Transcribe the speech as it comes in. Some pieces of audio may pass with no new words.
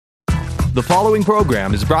The following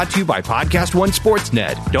program is brought to you by Podcast One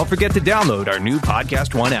Sportsnet. Don't forget to download our new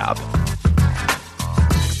Podcast One app.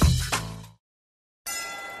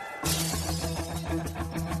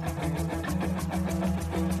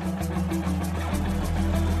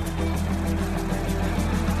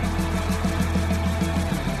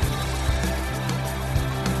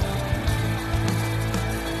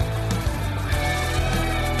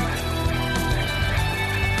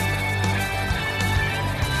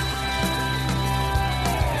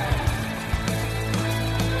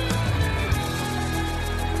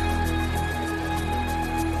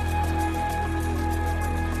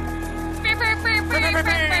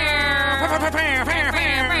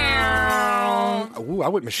 Ooh, I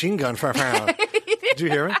went machine gun. Did you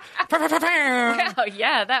hear it? Oh,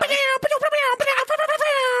 yeah. That was...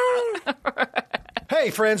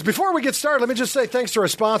 Hey, friends, before we get started, let me just say thanks to our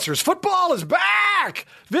sponsors. Football is back!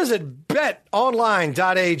 Visit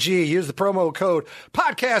betonline.ag. Use the promo code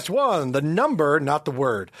podcast1, the number, not the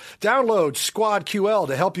word. Download SquadQL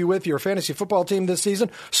to help you with your fantasy football team this season.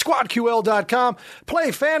 SquadQL.com.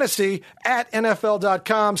 Play fantasy at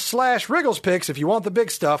NFL.com/WrigglesPicks if you want the big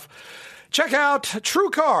stuff. Check out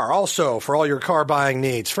TrueCar also for all your car buying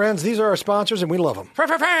needs. Friends, these are our sponsors, and we love them.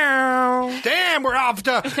 Damn, we're off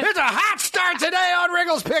to... It's a hot start today on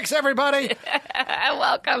Wriggles Picks, everybody.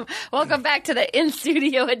 Welcome back to the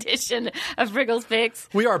in-studio edition of Wriggles Picks.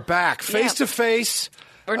 We are back, face-to-face.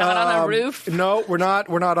 We're not on a roof. No, we're not.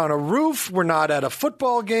 We're not on a roof. We're not at a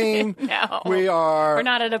football game. No. We're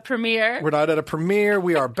not at a premiere. We're not at a premiere.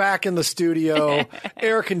 We are back in the studio.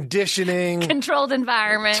 Air conditioning. Controlled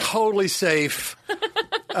environment. Totally safe.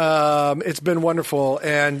 It's been wonderful.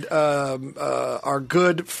 And our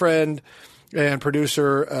good friend and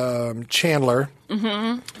producer, Chandler.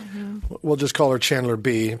 We'll just call her Chandler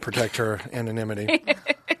B, protect her anonymity.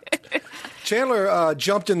 Chandler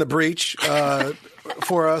jumped in the breach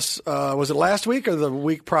for us. Was it last week or the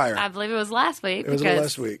week prior? I believe it was last week. It was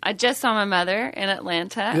last week. I just saw my mother in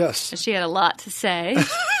Atlanta. Yes. And she had a lot to say.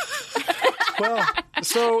 Well,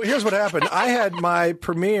 so here's what happened. I had my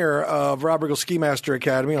premiere of Rob Riggle's Ski Master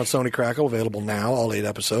Academy on Sony Crackle, available now, all 8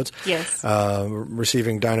 episodes. Yes.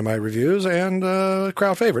 Receiving dynamite reviews and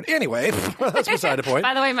crowd favorite. Anyway, that's beside the point.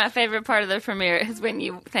 By the way, my favorite part of the premiere is when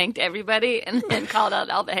you thanked everybody and then called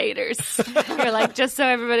out all the haters. You're like, just so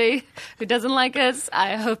everybody who doesn't like us,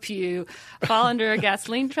 I hope you fall under a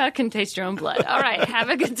gasoline truck and taste your own blood. All right, have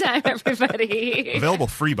a good time, everybody. Available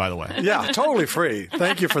free, by the way. Yeah, totally free.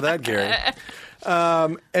 Thank you for that, Gary.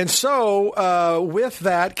 And so with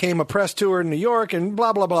that came a press tour in New York and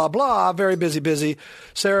blah, blah, blah, blah. Very busy.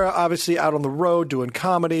 Sarah, obviously, out on the road doing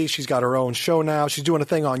comedy. She's got her own show now. She's doing a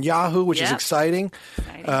thing on Yahoo, which is exciting.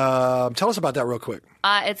 Tell us about that real quick.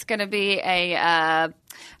 It's going to be a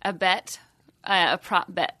prop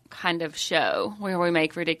bet kind of show where we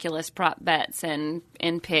make ridiculous prop bets and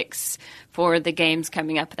picks for the games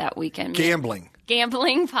coming up that weekend. A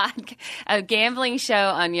gambling show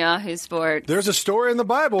on Yahoo Sports. There's a story in the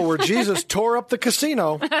Bible where Jesus tore up the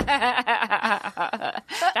casino. That's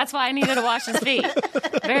why I needed to wash his feet.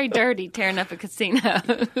 Very dirty, tearing up a casino.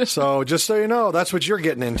 So just so you know, that's what you're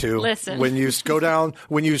getting into. Listen. When you start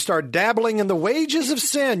dabbling in the wages of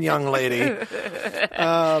sin, young lady.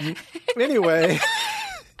 Anyway.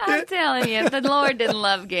 I'm telling you, if the Lord didn't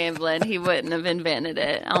love gambling, he wouldn't have invented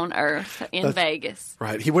it on Earth in Vegas.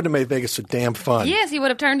 Right. He wouldn't have made Vegas so damn fun. Yes, he would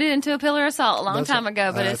have turned it into a pillar of salt a long time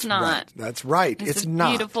ago, but it's not. Right. That's right. It's not.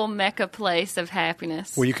 It's a beautiful Mecca place of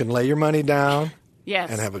happiness. Where you can lay your money down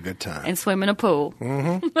and have a good time. And swim in a pool.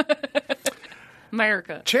 Mm-hmm.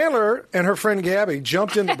 America. Chandler and her friend Gabby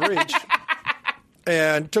jumped in the breach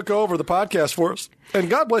and took over the podcast for us. And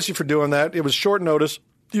God bless you for doing that. It was short notice.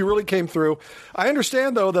 You really came through. I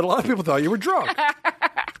understand, though, that a lot of people thought you were drunk.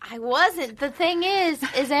 I wasn't. The thing is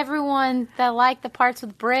everyone that liked the parts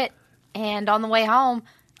with Britt, and on the way home,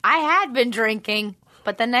 I had been drinking,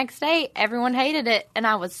 but the next day, everyone hated it, and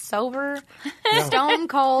I was sober, stone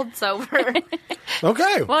cold sober.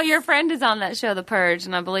 Okay. Well, your friend is on that show, The Purge,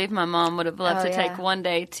 and I believe my mom would have loved to take one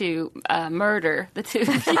day to murder the two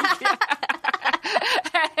of you.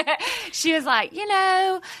 She was like,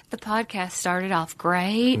 the podcast started off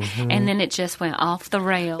great, and then it just went off the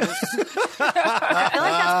rails. I feel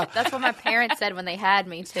like that's what my parents said when they had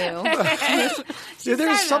me, too.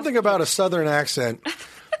 There's something about a Southern accent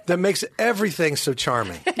that makes everything so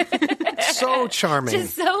charming. so charming.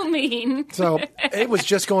 Just so mean. So it was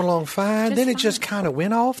just going along fine. Then it just kind of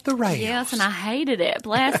went off the rails. Yes, and I hated it.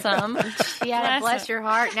 Bless them. Yeah, bless your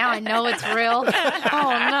heart. Now I know it's real.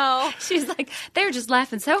 Oh, no. She's like, they were just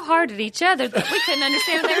laughing so hard at each other that we couldn't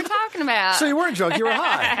understand what they were talking about. So you weren't drunk. You were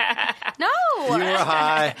high. No. You were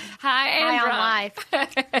high. High and High on drunk. life.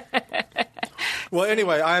 Well,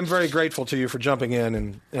 anyway, I'm very grateful to you for jumping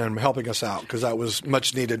in and helping us out because that was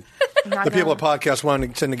much needed. The people at Podcast One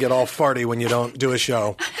tend to get all farty when you don't do a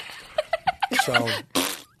show. So,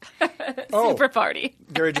 Super party.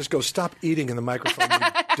 Gary just goes, stop eating in the microphone, you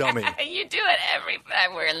dummy. You do it every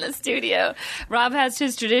time we're in the studio. Rob has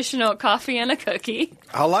his traditional coffee and a cookie.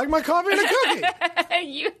 I like my coffee and a cookie.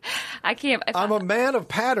 I can't. I'm a man of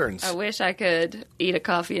patterns. I wish I could eat a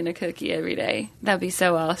coffee and a cookie every day. That'd be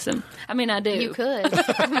so awesome. I mean, I do. You could.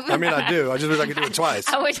 I mean, I do. I just wish I could do it twice.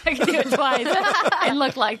 I wish I could do it twice and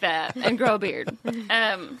look like that and grow a beard.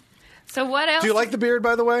 So what else? Do you like the beard,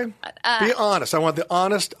 by the way? Be honest. I want the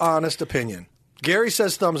honest opinion. Gary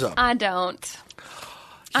says thumbs up. I don't.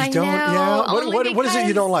 You I don't? know, Yeah. only What is it you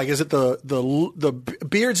because don't like? Is it the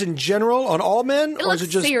beards in general on all men, It or looks is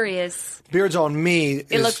it just serious. beards on me?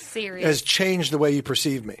 It looks serious. Has changed the way you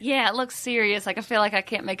perceive me. Yeah, it looks serious. Like I feel like I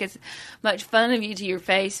can't make as much fun of you to your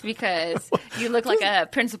face because you look like a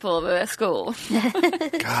principal of a school.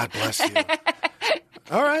 God bless you.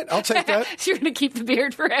 All right, I'll take that. You're going to keep the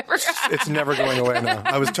beard forever. It's never going away now.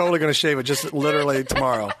 I was totally going to shave it just literally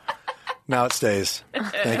tomorrow. Now it stays.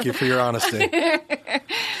 Thank you for your honesty.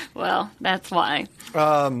 Well, that's why.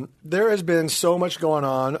 There has been so much going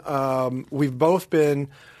on. We've both been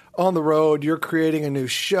on the road. You're creating a new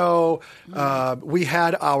show.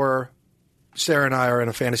 Sarah and I are in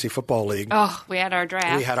a fantasy football league. Oh, we had our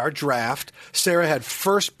draft. We had our draft. Sarah had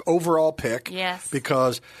first overall pick. Yes.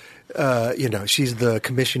 Because, she's the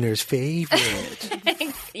commissioner's favorite.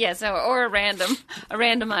 Yeah, or a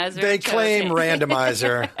randomizer. They claim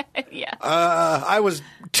randomizer. Yeah. I was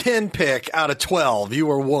 10 pick out of 12. You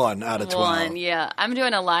were 1 out of 12. One, yeah. I'm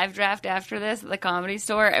doing a live draft after this at the Comedy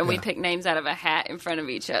Store, and we pick names out of a hat in front of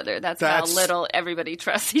each other. That's how little everybody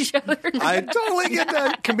trusts each other. I totally get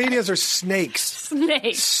that. Comedians are snakes.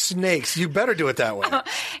 Snakes. You better do it that way.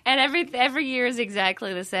 And every year is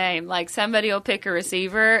exactly the same. Like, somebody will pick a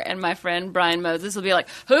receiver, and my friend Brian Moses will be like,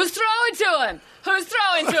 "Who's throwing to him? Who's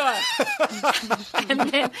throwing to him?" And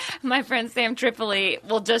then my friend Sam Tripoli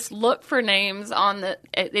will just look for names on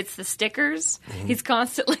it's the stickers. Mm-hmm. He's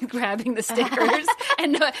constantly grabbing the stickers.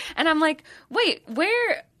 and I'm like, wait,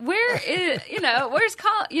 where is,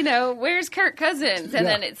 where's Kirk Cousins? And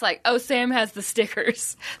then it's like, oh, Sam has the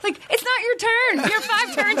stickers. Like, it's not your turn. You're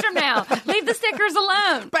 5 turns from now. Leave the stickers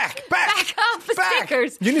alone. Back off the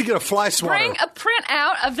stickers. You need to get a fly swatter. Bring a print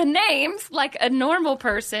out of the names like a normal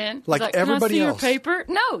person. Like everybody Can I see else. your paper?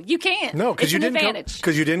 No, you can't. No, because you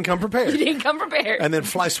didn't come prepared. You didn't come prepared. And then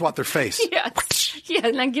fly swat their face. Yeah,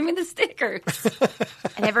 now give me the stickers.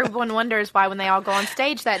 And everyone wonders why when they all go on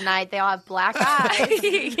stage that night, they all have black eyes.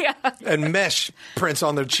 Yeah. And mesh prints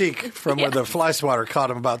on their cheek from where the fly swatter caught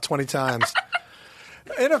them about 20 times.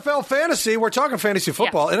 NFL fantasy, we're talking fantasy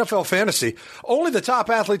football, NFL fantasy. Only the top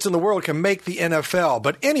athletes in the world can make the NFL,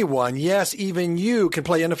 but anyone, yes, even you, can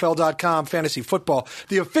play NFL.com fantasy football,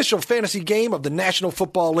 the official fantasy game of the National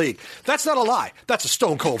Football League. That's not a lie. That's a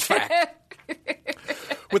stone cold fact.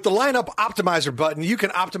 With the Lineup Optimizer button, you can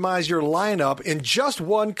optimize your lineup in just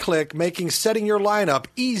one click, making setting your lineup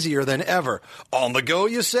easier than ever. On the go,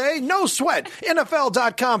 you say? No sweat.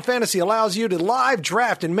 NFL.com Fantasy allows you to live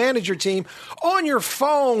draft and manage your team on your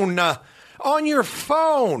phone. On your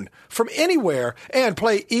phone from anywhere and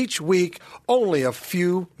play each week only a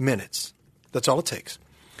few minutes. That's all it takes.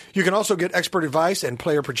 You can also get expert advice and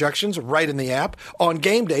player projections right in the app. On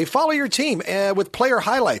game day, follow your team with player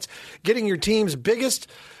highlights, getting your team's biggest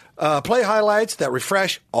play highlights that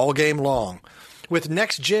refresh all game long. With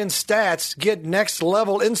next-gen stats, get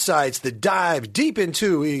next-level insights that dive deep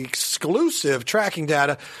into exclusive tracking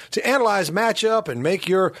data to analyze matchup and make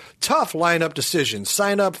your tough lineup decisions.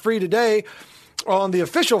 Sign up free today on the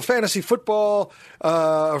official fantasy football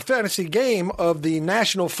fantasy game of the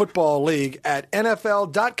National Football League at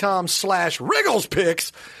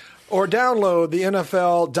NFL.com/WrigglesPicks or download the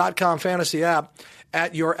NFL.com fantasy app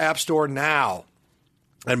at your app store now.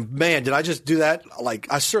 And man, did I just do that? Like,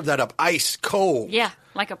 I served that up ice cold. Yeah,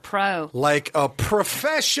 like a pro. Like a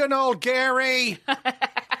professional, Gary.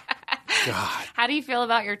 God. How do you feel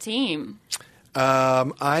about your team?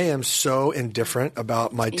 I am so indifferent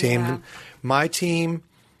about my team. Yeah. My team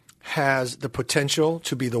has the potential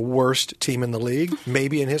to be the worst team in the league,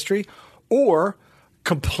 maybe in history, or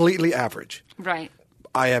completely average. Right.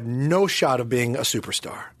 I have no shot of being a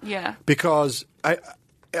superstar. Yeah. Because I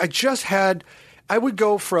just had – I would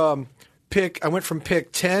go from I went from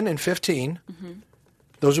pick 10 and 15. Mm-hmm.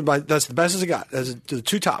 That's the best as I got. That's the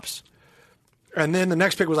two tops. And then the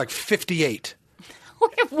next pick was like 58.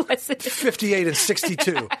 What was it? 58 and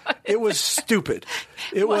 62. It was stupid.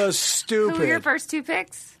 It was stupid. Who were your first two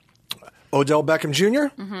picks? Odell Beckham Jr.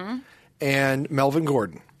 And Melvin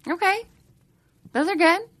Gordon. Okay. Those are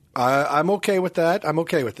good. I'm okay with that.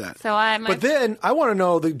 So But then I want to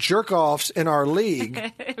know the jerk-offs in our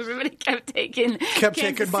league. Everybody kept taking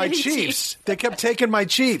my Chiefs. They kept taking my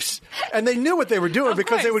Chiefs, and they knew what they were doing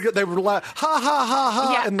because they would laugh, ha ha ha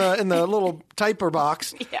ha in the little typer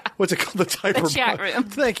box. Yeah. What's it called? The typer box. Chat room.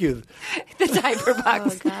 Thank you. The typer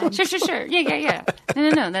box. Oh, Sure. Yeah.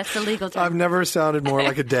 No. That's the legal term. I've never sounded more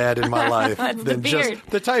like a dad in my life That's than the just beard.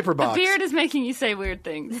 the typer box. The beard is making you say weird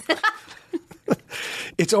things.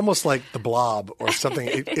 It's almost like the blob or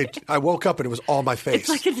something. I woke up and it was all my face. It's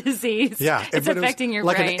like a disease. Yeah. It's affecting your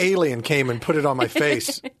like brain. an alien came and put it on my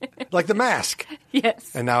face. Like the mask.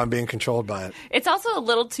 Yes. And now I'm being controlled by it. It's also a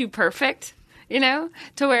little too perfect, to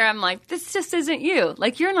where I'm like, this just isn't you.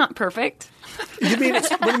 Like, you're not perfect. What do you mean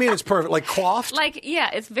it's perfect? Like coiffed? Like,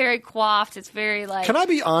 yeah, it's very coiffed. It's very like. Can I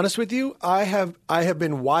be honest with you? I have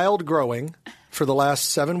been wild growing for the last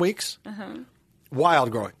 7 weeks.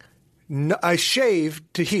 Wild growing. No, I shave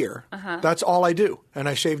to here. That's all I do. And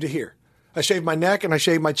I shave to here. I shave my neck and I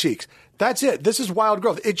shave my cheeks. That's it. This is wild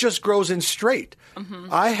growth. It just grows in straight.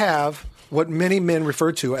 I have what many men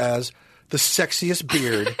refer to as the sexiest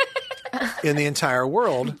beard in the entire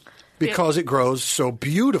world because it grows so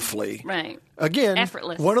beautifully. Right. Again,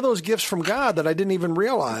 effortless. One of those gifts from God that I didn't even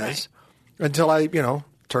realize until I,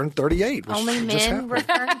 turned 38. Which Only just men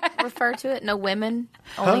happened. refer to it, no women.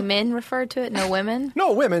 Only men refer to it, no women.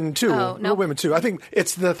 No, women too. Oh, no. No, women too. I think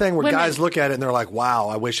it's the thing where Women. guys look at it and they're like, wow,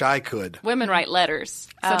 I wish I could. Women write letters,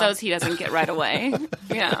 so those he doesn't get right away.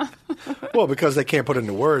 Yeah. Well, because they can't put it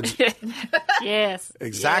into words Yes.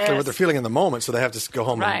 exactly what they're feeling in the moment, so they have to go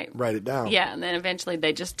home Right. and write it down. Yeah, and then eventually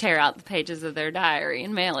they just tear out the pages of their diary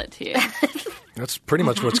and mail it to you. That's pretty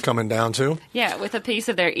much what's coming down to. Yeah, with a piece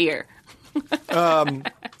of their ear.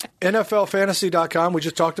 NFLfantasy.com, we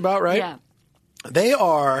just talked about, right? Yeah. They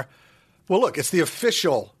are, well, look, it's the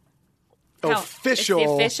official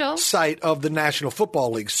official site of the National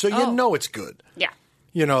Football League, so you know it's good. Yeah.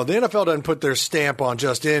 The NFL doesn't put their stamp on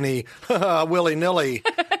just any willy-nilly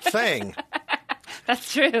thing.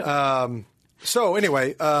 That's true. So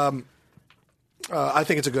anyway, I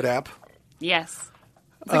think it's a good app. Yes.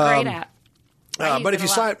 It's a great app. I use But it if you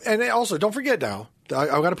a lot. sign, and also don't forget now,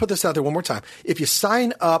 I've got to put this out there one more time. If you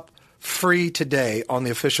sign up free today on the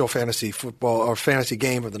official fantasy football or fantasy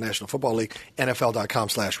game of the National Football League,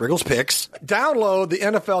 NFL.com/WrigglesPicks. Download the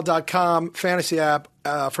NFL.com fantasy app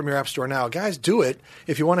from your app store now. Guys, do it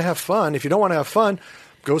if you want to have fun. If you don't want to have fun,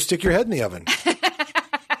 go stick your head in the oven.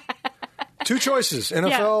 Two choices,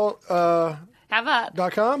 NFL.com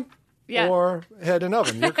or head in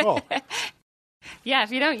oven. Your call. Yeah,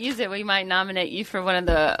 if you don't use it, we might nominate you for one of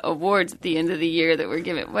the awards at the end of the year that we're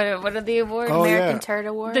giving. What are the awards? Oh, American yeah. Turd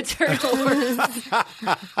Award. The Turd Award.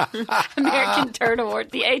 American Turd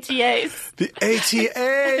Award. The ATAs. The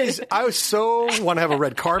ATAs. I so want to have a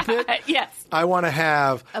red carpet. Yes. I want to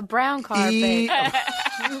have A brown carpet.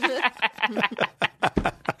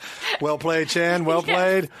 Well played, Chan. Well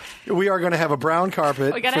played. We are going to have a brown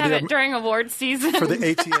carpet. We got to have it during award season. for the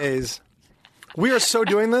ATAs. We are so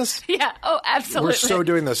doing this. Yeah. Oh, absolutely. We're so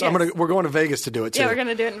doing this. Yes. We're going to Vegas to do it too. Yeah, we're going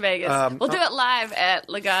to do it in Vegas. We'll do it live at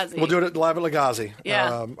Legazi. We'll do it live at Legazi.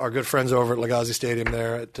 Yeah. Our good friends over at Legazi Stadium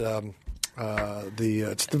there at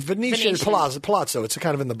it's the Venetian Palazzo. It's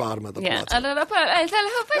kind of in the bottom of the Yeah. palazzo. Hey,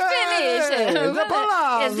 the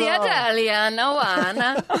palazzo. It's the Italiano one.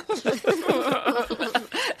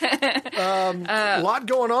 A lot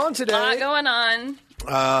going on today. A lot going on.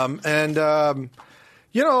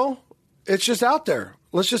 It's just out there.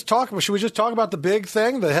 Let's just talk. Should we just talk about the big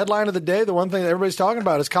thing, the headline of the day? The one thing that everybody's talking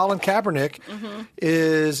about is Colin Kaepernick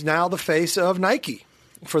is now the face of Nike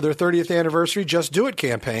for their 30th anniversary Just Do It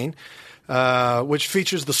campaign, which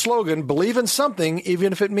features the slogan, "Believe in something,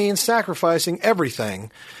 even if it means sacrificing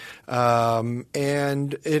everything." And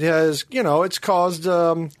it has, it's caused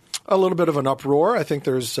a little bit of an uproar. I think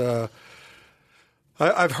there's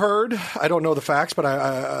I've heard, I don't know the facts, but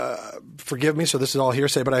I forgive me, so this is all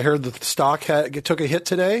hearsay, but I heard that the stock took a hit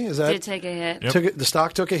today. Is that? Did take a hit. Yep. The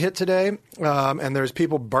stock took a hit today, and there's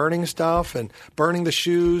people burning stuff and burning the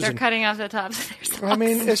shoes. They're cutting off the tops of their socks. I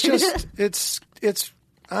mean, it's just, it's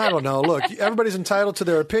I don't know. Look, everybody's entitled to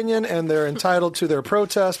their opinion, and they're entitled to their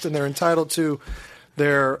protest, and they're entitled to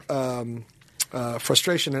their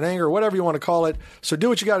frustration and anger, whatever you want to call it. So do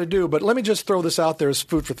what you got to do. But let me just throw this out there as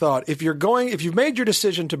food for thought. If you've made your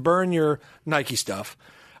decision to burn your Nike stuff,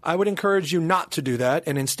 I would encourage you not to do that,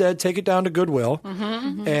 and instead take it down to Goodwill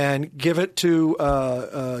and give it to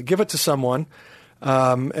someone.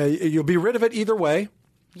 You'll be rid of it either way.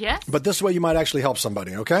 Yes. But this way you might actually help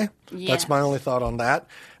somebody, okay? Yes. That's my only thought on that.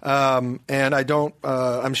 And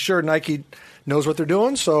I'm sure Nike knows what they're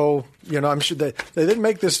doing, so, I'm sure they didn't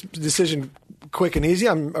make this decision quick and easy,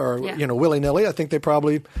 willy-nilly. I think they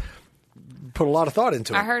probably put a lot of thought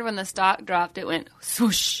into it. I heard when the stock dropped, it went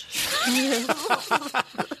swoosh.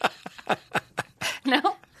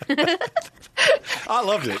 No? I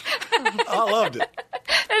loved it.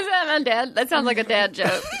 Is that my dad? That sounds like a dad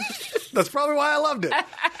joke. That's probably why I loved it.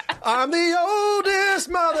 I'm the oldest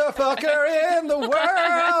motherfucker in the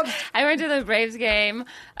world. I went to the Braves game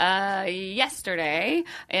yesterday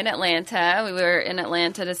in Atlanta. We were in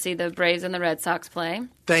Atlanta to see the Braves and the Red Sox play.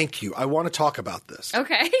 Thank you. I want to talk about this.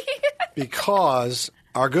 Okay. Because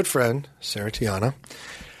our good friend, Sarah Tiana,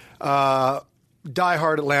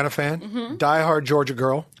 diehard Atlanta fan, diehard Georgia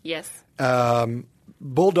girl. Yes.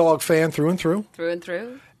 Bulldog fan through and through. Through and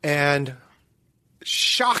through. And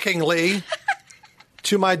shockingly,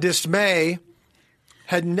 to my dismay,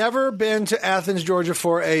 had never been to Athens, Georgia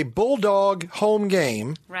for a Bulldog home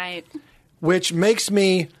game. Right. Which makes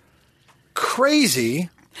me crazy,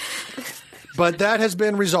 but that has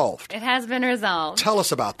been resolved. It has been resolved. Tell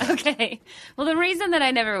us about that. Okay. Well, the reason that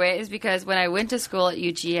I never went is because when I went to school at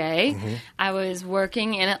UGA, I was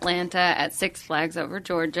working in Atlanta at Six Flags Over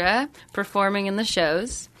Georgia, performing in the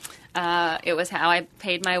shows. It was how I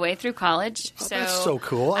paid my way through college. Oh, that's so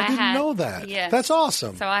cool. I didn't know that. Yeah. That's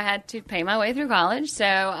awesome. So I had to pay my way through college. So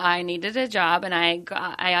I needed a job, and I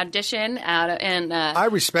auditioned and I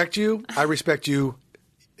respect you. I respect you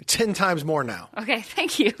 10 times more now. Okay,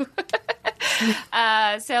 thank you.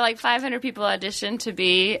 So like 500 people auditioned to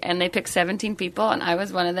be, and they picked 17 people, and I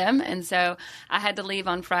was one of them. And so I had to leave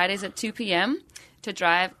on Fridays at 2 p.m. to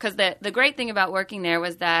drive, because the great thing about working there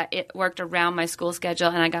was that it worked around my school schedule,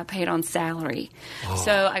 and I got paid on salary.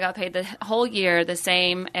 So I got paid the whole year the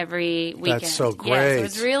same every weekend. That's so great. Yeah, so it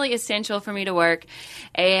was really essential for me to work.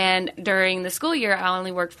 And during the school year, I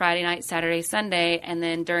only worked Friday night, Saturday, Sunday, and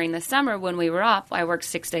then during the summer when we were off, I worked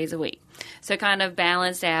 6 days a week. So it kind of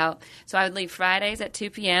balanced out. So I would leave Fridays at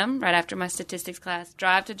 2 p.m. right after my statistics class,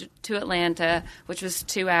 drive to Atlanta, which was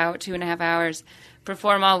 2.5 hours,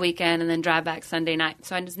 perform all weekend, and then drive back Sunday night.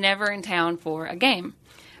 So I was never in town for a game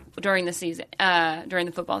during the season, during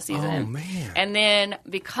the football season. Oh, man. And then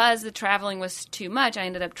because the traveling was too much, I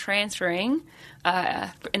ended up transferring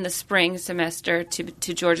in the spring semester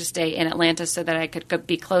to Georgia State in Atlanta so that I could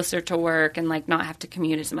be closer to work and like not have to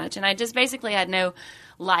commute as much. And I just basically had no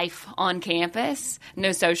life on campus,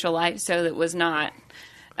 no social life, so that was not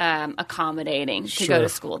accommodating to go to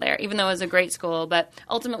school there, even though it was a great school. But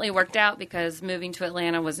ultimately worked out because moving to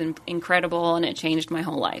Atlanta was incredible, and it changed my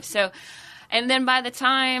whole life. So, and then by the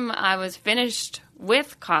time I was finished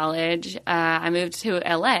with college, I moved to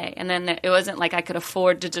LA, and then it wasn't like I could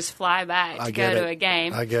afford to just fly back to go to a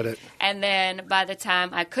game. I get it. And then by the time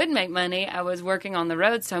I could make money, I was working on the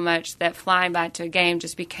road so much that flying back to a game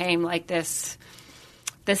just became like this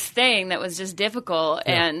thing that was just difficult.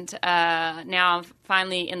 Yeah. And now I'm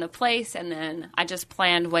finally in the place, and then I just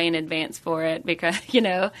planned way in advance for it because,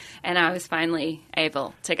 and I was finally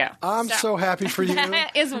able to go. I'm so happy for you.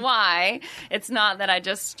 That is why it's not that I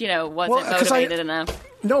just, wasn't motivated enough.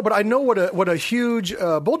 No, but I know what a huge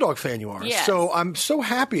Bulldog fan you are. Yes. So I'm so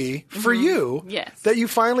happy for you that you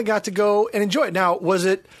finally got to go and enjoy it. Now, was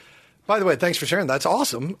it... By the way, thanks for sharing. That's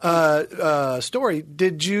awesome. Story.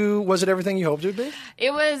 Was it everything you hoped it would be?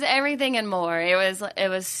 It was everything and more. It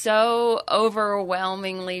was so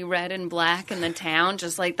overwhelmingly red and black in the town,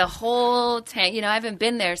 just like the whole town. I haven't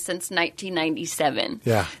been there since 1997.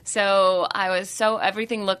 Yeah. So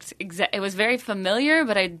everything looked it was very familiar,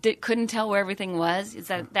 but I couldn't tell where everything was. It's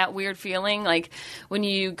that weird feeling, like when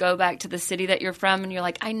you go back to the city that you're from and you're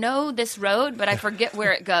like, I know this road, but I forget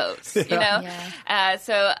where it goes.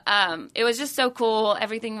 It was just so cool.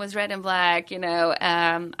 Everything was red and black.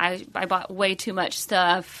 I bought way too much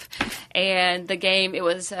stuff, and the game, it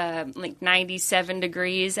was like 97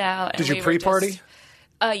 degrees out. Did you pre-party?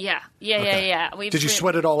 Yeah. Did you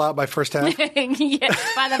sweat it all out by first half? Yeah,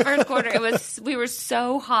 by the first quarter, we were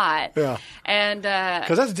so hot. Yeah, and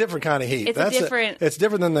because that's a different kind of heat. It's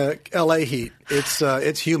different than the LA heat.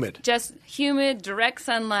 It's humid. Just humid, direct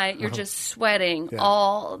sunlight. You're just sweating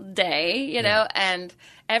all day, and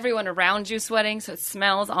everyone around you sweating, so it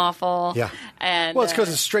smells awful. Yeah. And, Well, it's because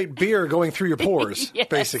it's straight beer going through your pores, Yes.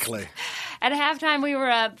 basically. At halftime, we were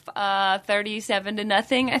up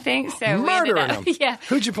 37-0, I think. So Murdering them. Yeah.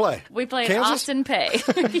 Who'd you play? We played Kansas? Austin Pay.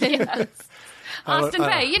 Yes. Austin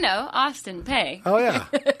Pay, Austin Pay. Oh, yeah.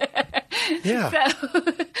 Yeah.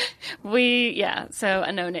 So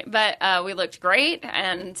a no name. But we looked great,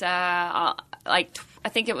 and I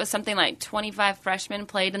think it was something like 25 freshmen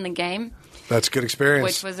played in the game. That's a good experience.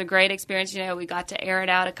 Which was a great experience. We got to air it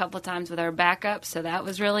out a couple of times with our backup, so that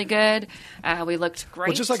was really good. We looked great.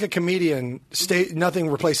 Well, just like a comedian, nothing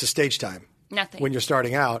replaces stage time. Nothing. When you're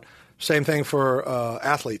starting out. Same thing for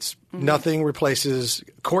athletes. Mm-hmm. Nothing replaces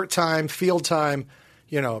court time, field time,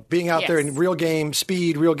 being out there in real game,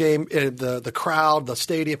 speed, real game, the crowd, the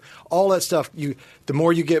stadium, all that stuff. The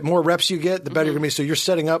more reps you get, the better you're going to be. So you're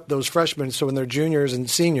setting up those freshmen so when they're juniors and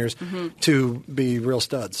seniors to be real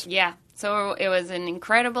studs. Yeah. So it was an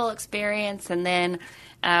incredible experience, and then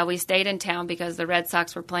we stayed in town because the Red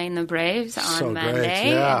Sox were playing the Braves on Monday.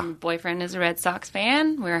 Great, yeah. And boyfriend is a Red Sox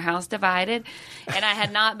fan. We were house divided, and I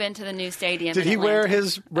had not been to the new stadium. Did he wear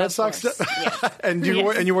his Red Sox stuff? Yes. And you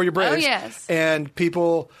wore your Braves? Oh, yes. And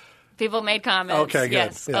people made comments. Okay, good.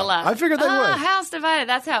 Yes, Yeah. a lot. I figured they would. House divided.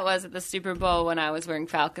 That's how it was at the Super Bowl when I was wearing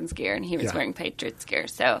Falcons gear and he was wearing Patriots gear.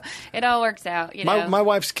 So it all works out. My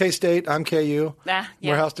wife's K-State. I'm KU.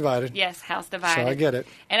 We're house divided. Yes, house divided. So I get it.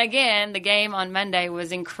 And again, the game on Monday was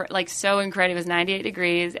so incredible. It was 98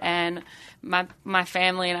 degrees, and my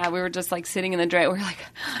family and I, we were just sitting in the drape. We were like,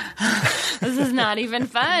 this is not even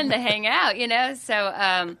fun to hang out,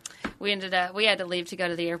 So we had to leave to go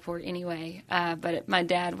to the airport anyway. But my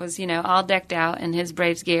dad was, all decked out in his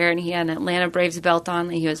Braves gear, and he had an Atlanta Braves belt on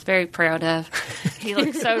that he was very proud of. He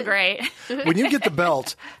looked so great. When you get the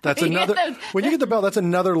belt, that's another. When you get the belt, that's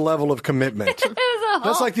another level of commitment.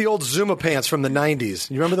 That's like the old Zuma pants from the '90s.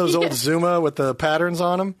 You remember those old Zuma with the patterns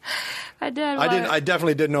on them? I did. I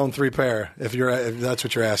definitely didn't own 3 pair. If that's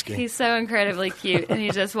what you're asking. He's so incredibly cute, and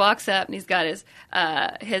he just walks up and he's got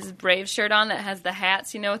his Braves shirt on that has the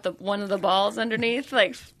hats, with one of the balls underneath.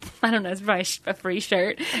 I don't know, it's probably a free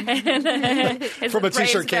shirt. And from a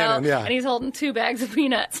T-shirt cannon, yeah. And he's holding 2 bags of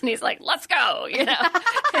peanuts, and he's like, "Let's go!"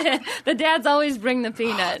 The dads always bring the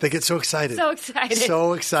peanuts. They get so excited. So excited.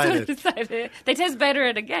 So excited. They taste better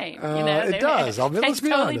at a game. It does. Let's be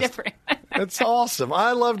totally honest. Different. It's awesome.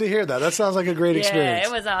 I love to hear that. That sounds like a great experience. Yeah,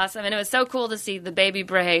 it was awesome. And it was so cool to see the baby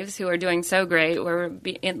Braves, who are doing so great, we're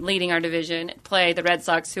leading our division, play the Red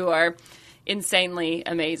Sox, who are insanely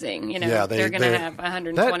amazing. They're going to have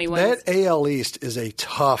 120 wins. That AL East is a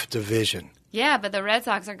tough division. Yeah, but the Red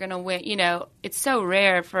Sox are going to win. It's so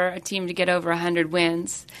rare for a team to get over 100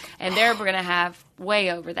 wins, and they're going to have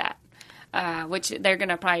way over that. Which they're going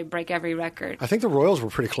to probably break every record. I think the Royals were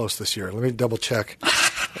pretty close this year. Let me double check.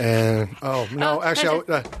 And actually,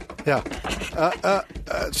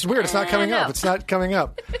 it's weird. It's not coming up. It's not coming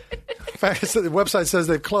up. In fact, the website says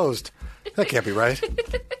they've closed. That can't be right.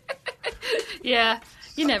 Yeah,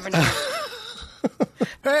 you never know.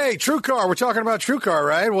 Hey, TrueCar. We're talking about TrueCar,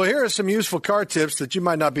 right? Well, here are some useful car tips that you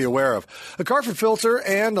might not be aware of. A carpet filter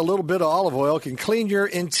and a little bit of olive oil can clean your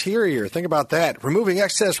interior. Think about that. Removing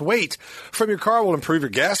excess weight from your car will improve your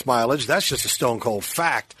gas mileage. That's just a stone cold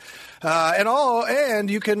fact. And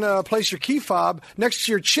you can place your key fob next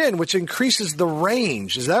to your chin, which increases the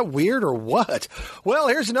range. Is that weird or what? Well,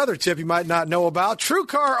 here's another tip you might not know about.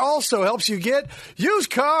 TrueCar also helps you get used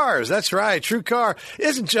cars. That's right. TrueCar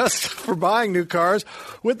isn't just for buying new cars.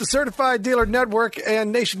 With the certified dealer network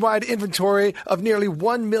and nationwide inventory of nearly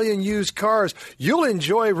 1 million used cars, you'll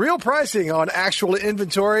enjoy real pricing on actual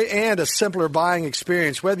inventory and a simpler buying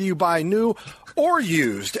experience, whether you buy new or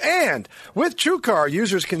used. And with TrueCar,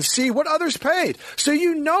 users can see what others paid, so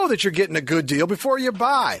you know that you're getting a good deal before you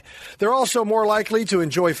buy. They're also more likely to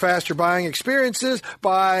enjoy faster buying experiences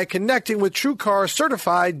by connecting with TrueCar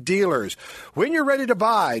certified dealers. When you're ready to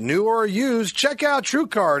buy, new or used, check out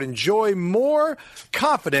TrueCar and enjoy more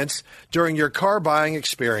confidence during your car buying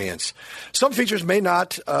experience. Some features may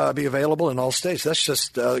not be available in all states. That's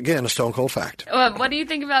just, again, a stone cold fact. What do you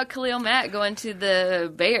think about Khalil Mack going to the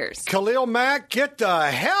Bears? Khalil Mack, get the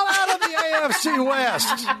hell out of the AFC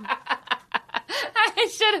West. I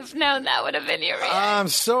should have known that would have been your reaction. I'm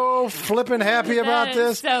so flippin' happy about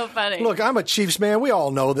this. So funny. Look, I'm a Chiefs man. We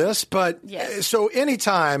all know this. But yes. So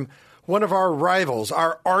anytime one of our rivals,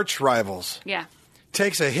 our arch rivals,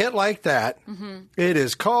 takes a hit like that, it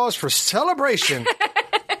is cause for celebration.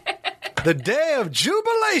 The day of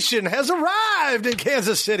jubilation has arrived in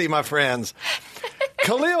Kansas City, my friends.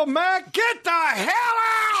 Khalil Mack, get the hell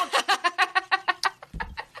out!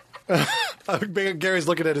 Gary's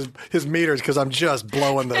looking at his meters because I'm just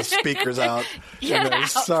blowing the speakers out.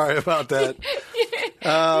 Sorry about that. You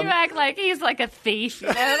act like he's like a thief,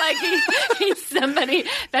 like he's somebody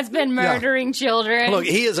that's been murdering children. Look,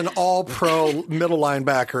 he is an all-pro middle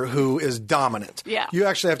linebacker who is dominant. Yeah. You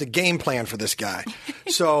actually have to game plan for this guy.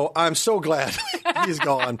 So I'm so glad he's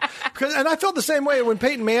gone. And I felt the same way when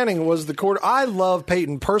Peyton Manning was the quarterback. I love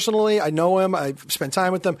Peyton personally. I know him. I've spent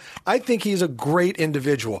time with him. I think he's a great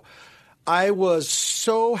individual. I was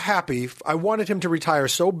so happy. I wanted him to retire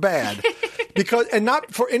so bad because, and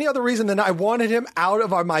not for any other reason than I wanted him out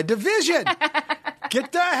of my division.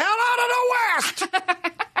 Get the hell out of the West.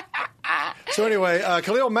 So anyway,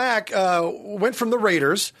 Khalil Mack went from the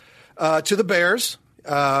Raiders to the Bears.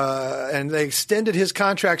 And they extended his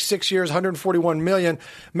contract 6 years, $141 million,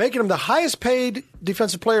 making him the highest paid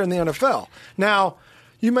defensive player in the NFL. Now,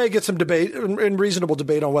 you may get some debate, and reasonable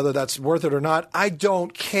debate on whether that's worth it or not. I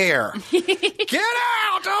don't care. Get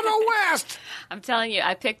out of the West! I'm telling you,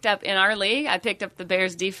 I picked up the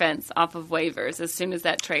Bears defense off of waivers as soon as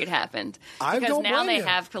that trade happened. Because now they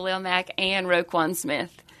have Khalil Mack and Roquan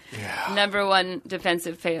Smith. Yeah. Number one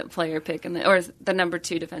defensive player pick or the number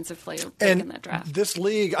two defensive player pick in that draft. This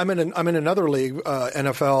league, I'm in another league,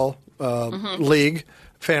 NFL league,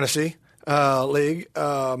 fantasy league,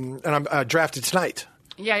 and I'm drafted tonight.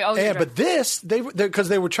 Yeah, but because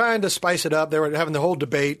they were trying to spice it up, they were having the whole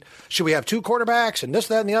debate: should we have two quarterbacks and this,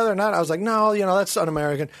 that, and the other? And I was like, no, that's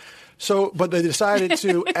un-American. So, but they decided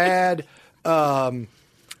to add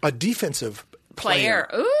a defensive player.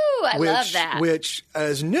 Ooh, I love that. Which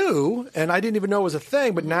is new, and I didn't even know it was a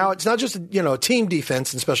thing. But now it's not just team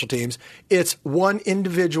defense and special teams; it's one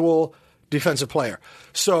individual defensive player.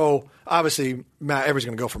 So obviously, everybody's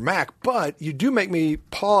going to go for Mac, but you do make me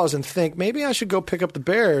pause and think maybe I should go pick up the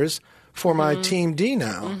Bears for my team D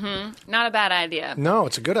now. Mm-hmm. Not a bad idea. No,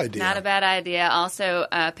 it's a good idea. Not a bad idea. Also,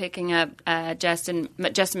 picking up Justin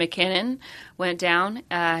McKinnon went down.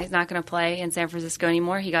 He's not going to play in San Francisco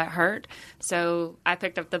anymore. He got hurt. So I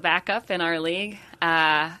picked up the backup in our league.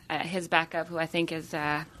 His backup, who I think is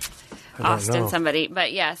Austin somebody.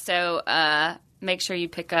 But yeah, so make sure you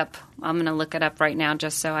pick up. I'm going to look it up right now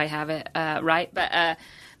just so I have it right. But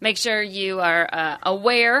make sure you are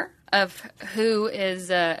aware of who is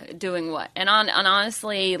doing what. And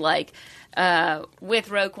honestly, with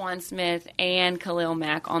Roquan Smith and Khalil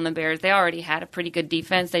Mack on the Bears, they already had a pretty good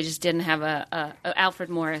defense. They just didn't have Alfred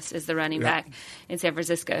Morris is the running back in San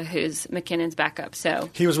Francisco, who's McKinnon's backup. So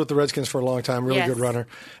he was with the Redskins for a long time, really good runner.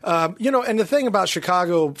 And the thing about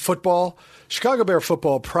Chicago Bear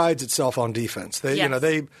football prides itself on defense.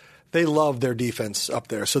 They love their defense up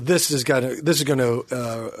there. So this is going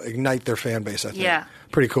to ignite their fan base, I think. Yeah.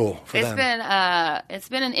 Pretty cool for them. It's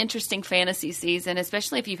been an interesting fantasy season,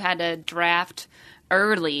 especially if you've had to draft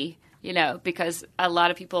early, because a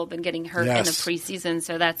lot of people have been getting hurt in the preseason,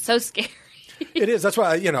 so that's so scary. It is. That's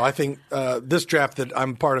why, I think this draft that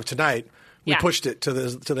I'm part of tonight, we pushed it to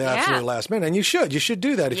the absolute last minute. And you should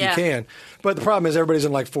do that if you can. But the problem is everybody's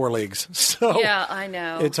in like 4 leagues. So yeah, I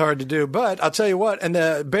know. It's hard to do. But I'll tell you what, and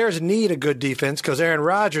the Bears need a good defense because Aaron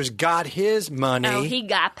Rodgers got his money. Oh, he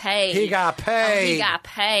got paid.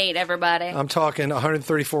 Everybody. I'm talking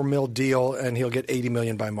 $134 million deal, and he'll get $80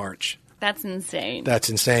 million by March. That's insane.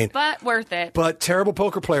 But worth it. But terrible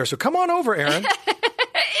poker player. So come on over, Aaron.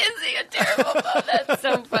 Is he a terrible player? That's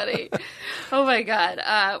so funny. Oh, my God.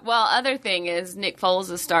 Other thing is Nick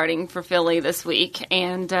Foles is starting for Philly this week.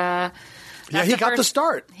 And he got the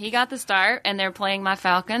start. He got the start, and they're playing my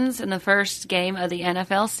Falcons in the first game of the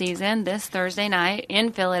NFL season this Thursday night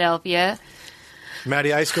in Philadelphia.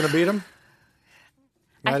 Matty Ice going to beat him?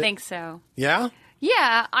 I think so. Yeah?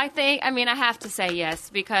 Yeah, I have to say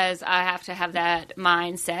yes because I have to have that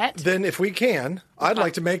mindset. Then if we can, I'd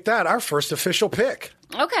like to make that our first official pick.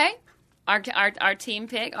 Okay. Our team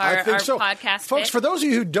pick, our podcast Folks, pick. for those of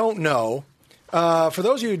you who don't know,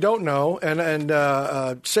 and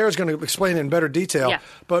Sarah's going to explain it in better detail,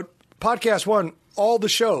 but Podcast One, all the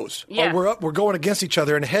shows, we're going against each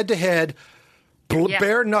other in head-to-head,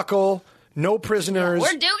 bare knuckle, no prisoners. We're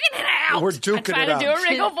duking it out. We're duking it out. I tried to do a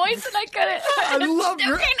wriggle voice and I couldn't. I love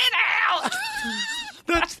duking it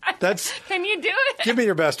out. That's. Can you do it? Give me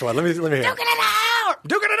your best one. Let me hear. Duking it out.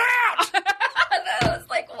 Duking it out. That was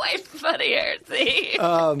like way funnier. See.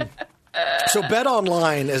 So Bet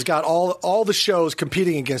Online has got all the shows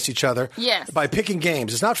competing against each other by picking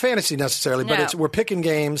games. It's not fantasy necessarily, but we're picking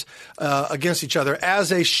games against each other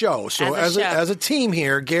as a show. So as a team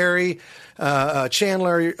here, Gary,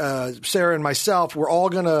 Chandler, Sarah, and myself, we're all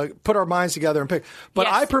going to put our minds together and pick. But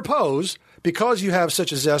I propose, because you have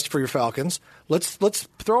such a zest for your Falcons, let's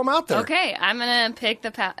throw them out there. Okay, I'm going to pick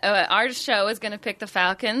our show is going to pick the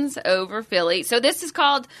Falcons over Philly. So this is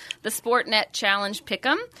called the Sportnet Challenge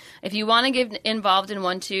Pick'em. If you want to get involved in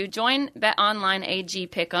one too, join BetOnline AG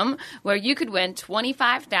Pick'em, where you could win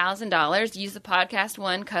 $25,000. Use the Podcast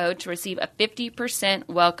One code to receive a 50%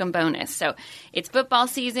 welcome bonus. So it's football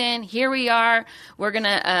season. Here we are. We're going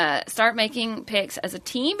to start making picks as a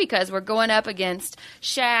team because we're going up against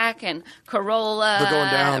Shaq and Corolla. They're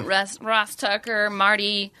going down. Ross Tucker,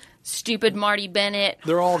 stupid Marty Bennett.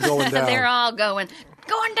 They're all going down. They're all going down.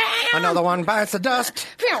 Another one bites the dust,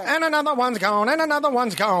 and another one's gone, and another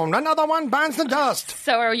one's gone. Another one bites the dust.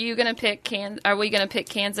 So are you going to pick Are we going to pick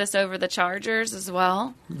Kansas over the Chargers as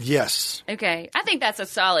well? Yes. Okay. I think that's a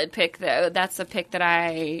solid pick, though. That's a pick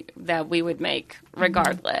that we would make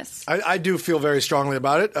regardless. I do feel very strongly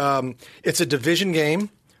about it. It's a division game,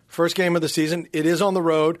 first game of the season. It is on the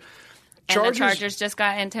road. And the Chargers just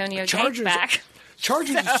got Antonio Gates back.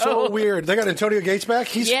 Chargers is so weird. They got Antonio Gates back.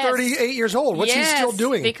 He's 38 years old. What's he still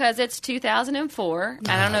doing? Because it's 2004.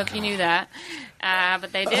 I don't know if you knew that.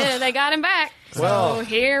 But they did. They got him back. Well, so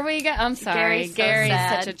here we go. I'm sorry. Gary's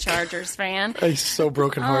such a Chargers fan. He's so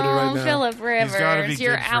brokenhearted right now. Phillip Rivers,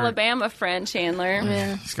 your Alabama friend, Chandler.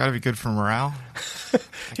 Yeah. He's got to be good for morale.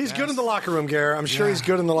 He's good in the locker room, Gary. I'm sure he's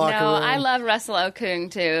good in the locker room. I love Russell Okung,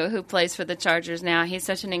 too, who plays for the Chargers now. He's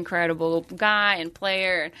such an incredible guy and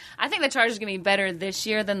player. I think the Chargers are going to be better this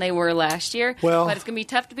year than they were last year. Well, but it's going to be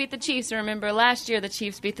tough to beat the Chiefs. Remember, last year the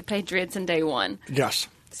Chiefs beat the Patriots in day one. Yes.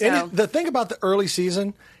 So, the thing about the early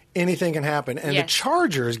season, anything can happen. And the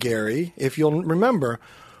Chargers, Gary, if you'll remember,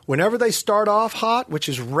 whenever they start off hot, which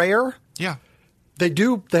is rare, they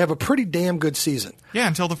have a pretty damn good season. Yeah,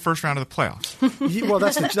 until the first round of the playoffs. Well,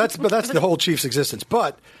 that's the whole Chiefs' existence.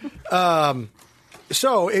 But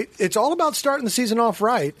so it's all about starting the season off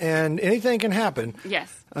right, and anything can happen. Yes.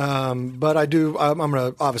 But I'm going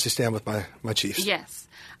to obviously stand with my Chiefs. Yes.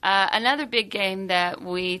 Another big game that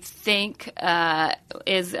we think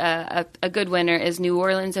is a good winner is New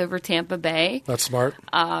Orleans over Tampa Bay. That's smart.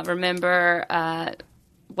 Remember,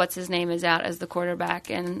 what's his name is out as the quarterback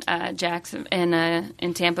in Jackson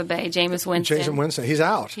in Tampa Bay. Jameis Winston. Jameis Winston. He's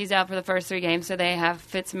out. He's out for the first 3 games. So they have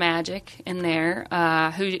Fitzmagic in there,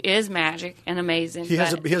 who is magic and amazing. He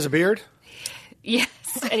has a beard. Yes,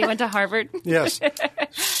 and he went to Harvard. Yes.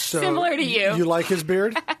 So similar to you. You like his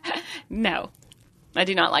beard? No. I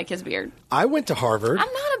do not like his beard. I went to Harvard. I'm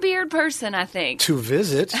not a beard person, I think. To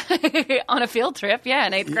visit. On a field trip,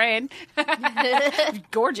 in 8th grade.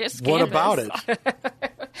 Gorgeous What campus. about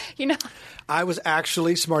it? I was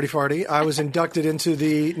actually, smarty farty, I was inducted into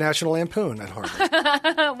the National Lampoon at Harvard.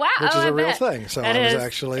 Wow. Which is a real thing. So It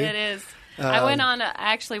is. I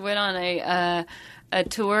actually went on a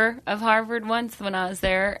tour of Harvard once when I was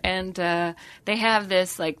there, and they have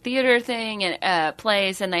this theater thing and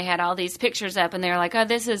place, and they had all these pictures up, and they were like, "Oh,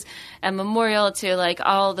 this is a memorial to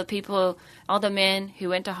all the people, all the men who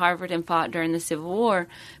went to Harvard and fought during the Civil War,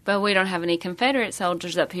 but we don't have any Confederate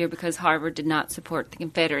soldiers up here because Harvard did not support the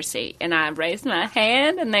Confederacy." And I raised my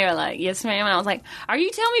hand, and they were like, "Yes, ma'am." And I was like, "Are you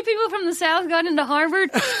telling me people from the South got into Harvard?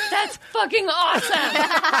 That's fucking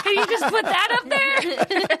awesome! Can you just put that up there?"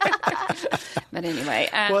 But anyway.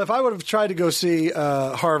 Well, if I would have tried to go see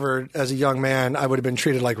Harvard as a young man, I would have been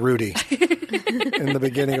treated like Rudy in the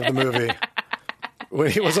beginning of the movie. When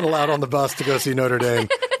he wasn't allowed on the bus to go see Notre Dame,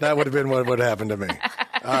 that would have been what would have happened to me.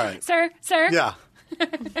 All right. Sir? Yeah.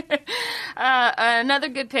 Another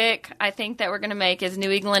good pick I think that we're going to make is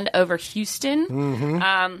New England over Houston.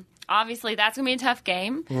 Mm-hmm. Obviously, that's going to be a tough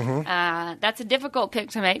game. Mm-hmm. That's a difficult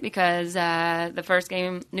pick to make because the first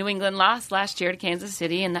game New England lost last year to Kansas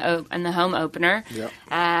City in the home opener. Yep.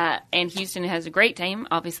 And Houston has a great team.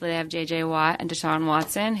 Obviously, they have J.J. Watt and Deshaun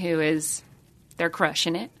Watson, they're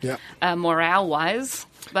crushing it, morale-wise.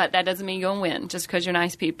 But that doesn't mean you're going to win just because you're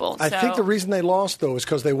nice people. I think the reason they lost, though, is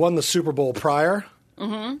because they won the Super Bowl prior.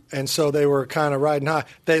 Mm-hmm. And so they were kind of riding high.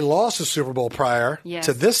 They lost the Super Bowl prior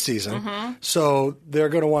to this season. Mm-hmm. So they're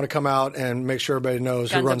going to want to come out and make sure everybody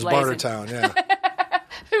knows who runs Bartertown. Yeah.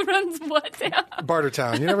 Who runs what town?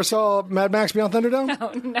 Bartertown. You never saw Mad Max Beyond Thunderdome?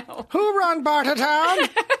 Oh, no. Who runs Bartertown?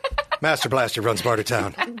 Master Blaster runs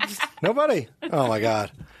Bartertown. Nobody? Oh, my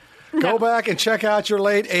God. Go back and check out your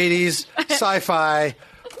late 80s sci-fi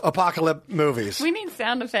apocalypse movies. We need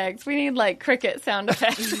sound effects. We need cricket sound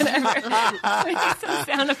effects. We need some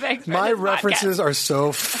sound effects. My references are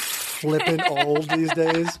so flippin' old these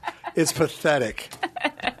days. It's pathetic.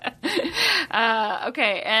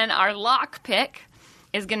 Okay, and our lock pick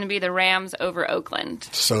is going to be the Rams over Oakland.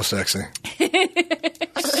 So sexy.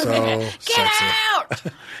 So Get out!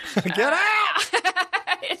 Get out!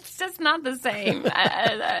 It's just not the same.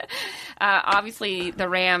 Obviously, the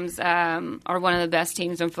Rams are one of the best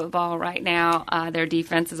teams in football right now. Their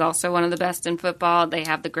defense is also one of the best in football. They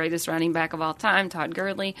have the greatest running back of all time, Todd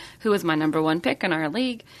Gurley, who was my number 1 pick in our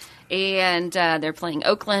league. And they're playing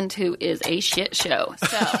Oakland, who is a shit show.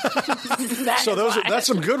 So, that's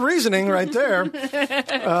some good reasoning right there.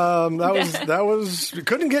 That was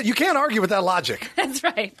you can't argue with that logic. That's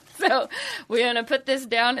right. So we're gonna put this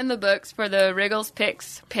down in the books for the Wriggles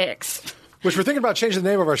picks. Which we're thinking about changing the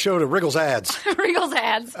name of our show to Wriggles Ads. Wriggles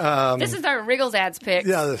Ads. This is our Wriggles Ads picks.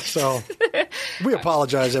 Yeah. So we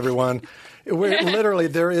apologize, everyone.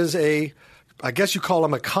 There is I guess you call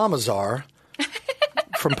him a commissar.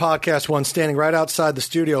 From Podcast One, standing right outside the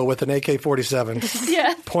studio with an AK-47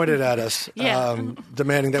 yes. pointed at us, yeah.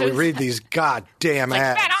 Demanding that we read these goddamn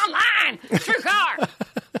ads. Bet online! True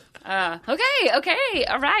car! Okay.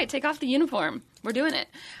 All right, take off the uniform. We're doing it.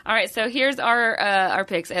 All right, so here's our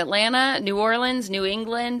picks. Atlanta, New Orleans, New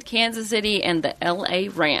England, Kansas City, and the L.A.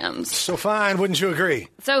 Rams. So fine, wouldn't you agree?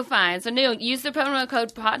 So fine. So use the promo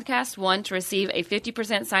code podcast1 to receive a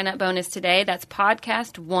 50% sign-up bonus today. That's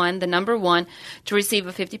podcast1, the number 1, to receive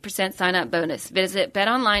a 50% sign-up bonus. Visit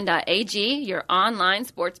betonline.ag, your online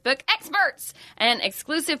sportsbook experts, and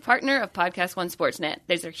exclusive partner of Podcast One Sportsnet.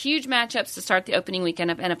 These are huge matchups to start the opening weekend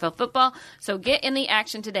of NFL football, so get in the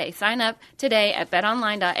action today. Sign up today at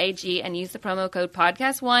betonline.ag and use the promo code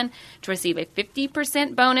podcast1 to receive a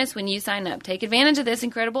 50% bonus when you sign up. Take advantage of this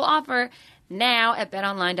incredible offer now at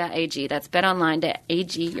betonline.ag. That's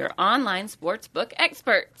betonline.ag, your online sportsbook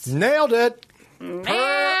experts. Nailed it.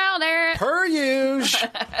 Per usual.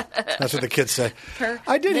 That's what the kids say.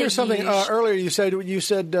 I did hear something earlier. You said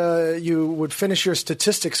you would finish your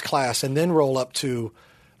statistics class and then roll up to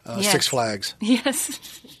Six Flags. Yes.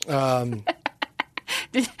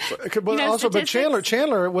 But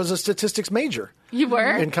Chandler was a statistics major. You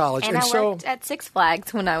were in college, and I worked at Six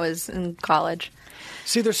Flags when I was in college.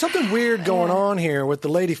 See, there's something weird going on here with the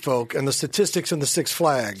lady folk and the statistics and the Six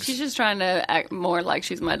Flags. She's just trying to act more like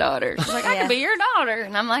she's my daughter. She's like, I can be your daughter.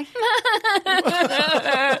 And I'm like,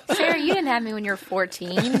 Sarah, you didn't have me when you were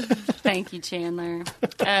 14. Thank you, Chandler.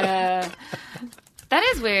 That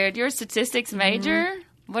is weird. You're a statistics major? Mm-hmm.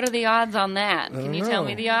 What are the odds on that? Can you tell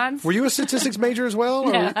me the odds? Were you a statistics major as well?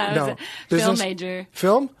 No, I was a film major.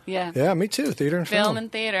 Film? Yeah. Yeah, me too. Theater and film. Film and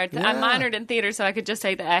theater. Yeah. I minored in theater so I could just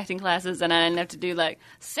take the acting classes and I didn't have to do like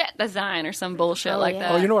set design or some bullshit like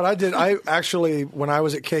that. Oh, you know what I did? I actually, when I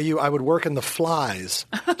was at KU, I would work in the flies.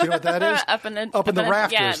 Do you know what that is? up in the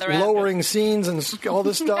rafters, yeah, the rafters, lowering scenes and all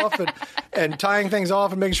this stuff and tying things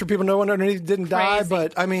off and making sure people know one underneath didn't die.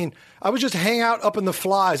 But, I mean, I would just hang out up in the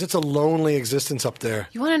flies. It's a lonely existence up there.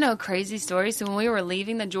 You want to know a crazy story? So when we were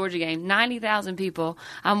leaving the Georgia game, 90,000 people,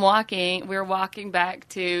 we're walking back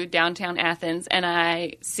to downtown Athens, and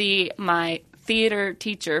I see my theater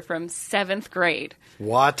teacher from 7th grade.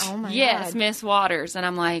 What? Oh, my Yes, God. Miss Waters. And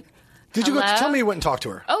I'm like, Did you go? hello? Tell me you went and talked to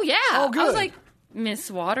her. Oh, yeah. Oh, good. I was like, Miss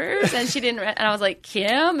Waters? And she didn't, and I was like,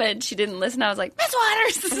 Kim? And she didn't listen. I was like, Miss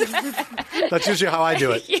Waters! That's usually how I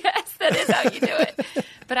do it. Yes, that is how you do it.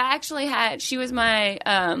 But I actually she was my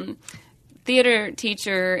theater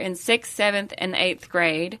teacher in 6th, 7th, and 8th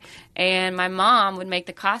grade. And my mom would make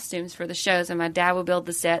the costumes for the shows, and my dad would build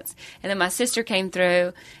the sets. And then my sister came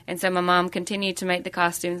through, and so my mom continued to make the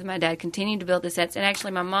costumes, and my dad continued to build the sets. And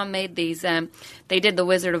actually, my mom made these. They did The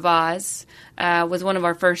Wizard of Oz, was one of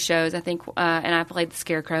our first shows, I think, and I played the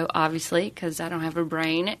Scarecrow, obviously, because I don't have a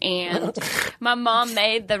brain. And my mom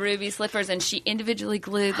made the ruby slippers, and she individually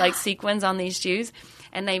glued, like, sequins on these shoes.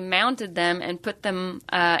 And they mounted them and put them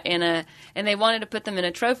and they wanted to put them in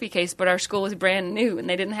a trophy case, but our school was brand new and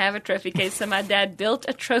they didn't have a trophy case. So my dad built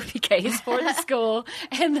a trophy case for the school,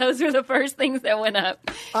 and those were the first things that went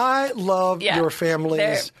up. I love your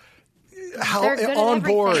families. They're on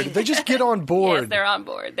board. They just get on board. Yes, they're on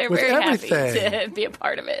board. They're with very everything. happy to be a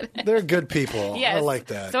part of it. They're good people. Yes. I like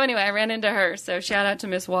that. So anyway, I ran into her. So shout out to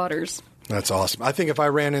Miss Waters. That's awesome. I think if I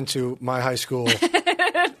ran into my high school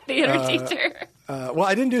theater teacher. Well,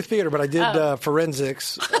 I didn't do theater, but I did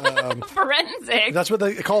forensics. Forensics. That's what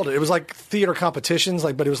they called it. It was like theater competitions,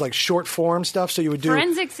 but it was like short form stuff. So you would do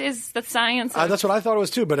Forensics is the science. That's what I thought it was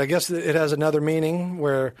too, but I guess it has another meaning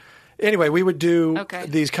where. Anyway, we would do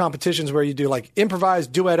these competitions where you do like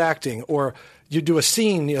improvised duet acting, or you do a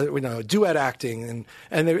scene, duet acting,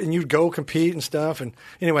 and you'd go compete and stuff. And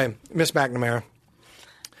anyway, Miss McNamara.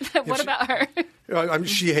 What about her?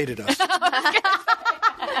 She hated us.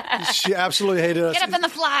 She absolutely hated us. Get up in the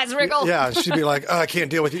flies, Wriggle. Yeah, she'd be like, I can't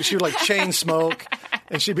deal with you. She would like chain smoke,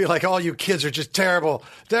 and she'd be like, all you kids are just terrible,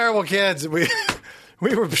 terrible kids. We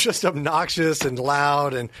were just obnoxious and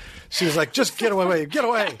loud, and she was like, just get away, get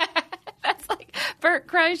away. That's like Bert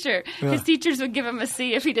Kreischer. His teachers would give him a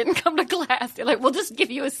C if he didn't come to class. They're like, we'll just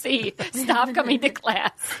give you a C. Stop coming to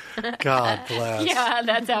class. God bless. Yeah,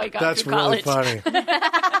 that's how he got That's through really college. funny.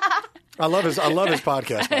 I love his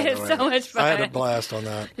podcast. By the It's way. so much fun. I had a blast on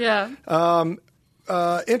that. Yeah.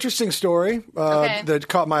 Interesting story that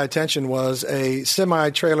caught my attention was a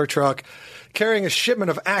semi-trailer truck carrying a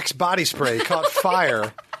shipment of Axe body spray caught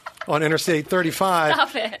fire on Interstate 35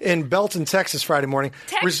 Stop it. in Belton, Texas, Friday morning,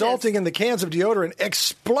 Texas. resulting in the cans of deodorant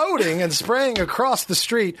exploding and spraying across the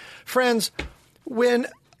street. Friends, when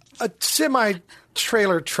a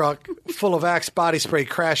semi-trailer truck full of Axe body spray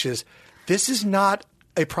crashes, this is not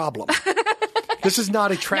a problem. This is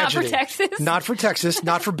not a tragedy. Not for Texas? Not for Texas.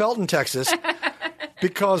 Not for Belton, Texas.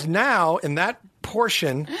 Because now, in that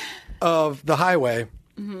portion of the highway,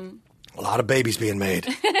 a lot of babies being made.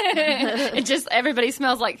 It just, everybody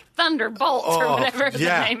smells like Thunderbolt or whatever the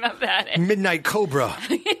name of that is. Midnight Cobra.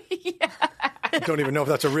 I don't even know if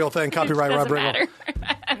that's a real thing. Copyright Rob Doesn't Riggle.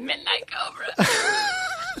 matter. Midnight Cobra.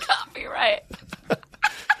 Copyright.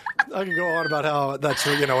 I can go on about how that's,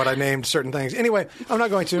 what I named certain things. Anyway, I'm not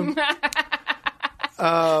going to.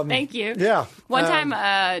 Thank you. Yeah. One time,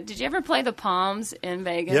 did you ever play the Palms in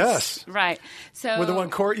Vegas? Yes. Right. So With the one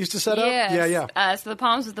Court used to set up? Yes. Yeah. So the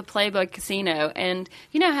Palms was the Playboy Casino, and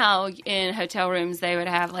you know how in hotel rooms they would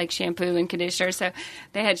have like shampoo and conditioner. So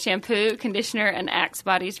they had shampoo, conditioner, and Axe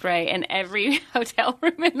body spray in every hotel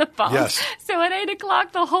room in the Palms. Yes. So at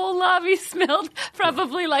 8:00, the whole lobby smelled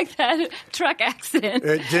probably like that truck accident.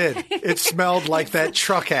 It did. It smelled like that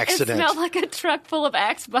truck accident. It smelled like a truck full of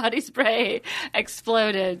Axe body spray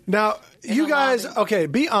exploded. Now, you the guys, lobby. okay,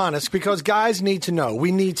 be honest, because guys need to know.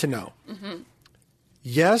 We need to know.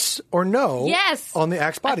 Yes or no Yes. on the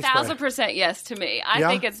Axe body spray? 1,000% yes to me. I Yeah?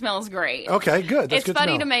 think it smells great. Okay, good. That's It's good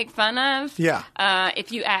funny to know. to make fun of. Yeah.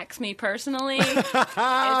 If you ask me personally, it's Nailed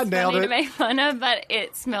funny it. to make fun of, but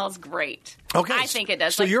it smells great. Okay. I think it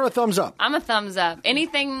does. So Like, you're a thumbs up. I'm a thumbs up.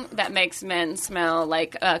 Anything that makes men smell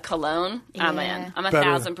like cologne, I'm Yeah. in. I'm Better.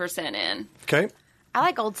 1,000% in. Okay. I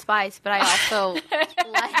like Old Spice, but I also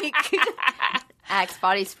like Axe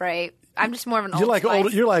body spray. I'm just more of an You're Old like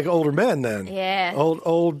Spice. you're like older men then. Yeah.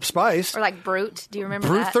 Old Spice. Or like Brute. Do you remember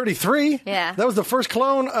Brute that? 33? Yeah. That was the first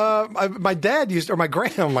cologne my dad used, or my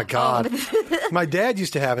oh my God. My dad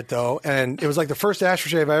used to have it though, and it was like the first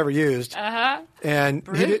aftershave I ever used. Uh-huh. And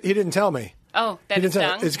he didn't tell me. Oh, that He is didn't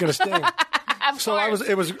tell stung. it's going to sting. Of So course.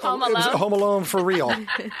 it was Home Alone. Home Alone for real.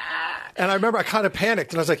 And I remember I kind of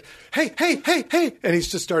panicked, and I was like, hey, and he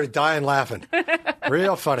just started dying laughing.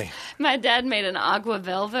 Real funny. My dad made an Agua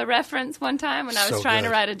Velva reference one time when I was So trying to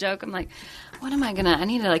good. write a joke. I'm like, what am I going to, I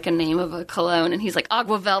need like a name of a cologne. And he's like,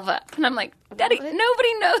 Agua Velva. And I'm like, Daddy,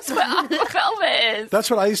 nobody knows what Agua Velva is. That's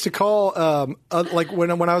what I used to call, like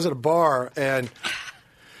when I was at a bar, and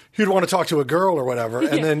you'd want to talk to a girl or whatever,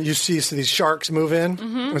 and then you see these sharks move in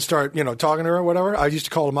and start, talking to her or whatever. I used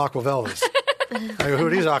to call them Aqua Velvas. I go, who are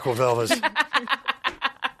these Aqua Velvas?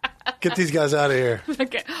 Get these guys out of here.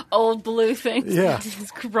 Like old blue things Yeah.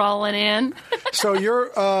 just crawling in. So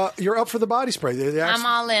you're up for the body spray. I'm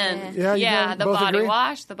all in. Yeah, you guys the both body agree?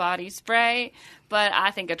 wash, the body spray. But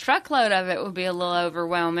I think a truckload of it would be a little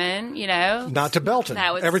overwhelming, Not to Belton.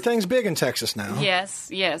 That was- Everything's big in Texas now. Yes.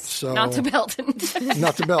 So- Not to Belton.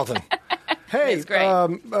 Not to Belton. Hey, It's great.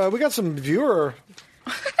 we got some viewer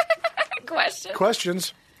Question.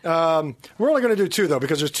 questions. We're only going to do two, though,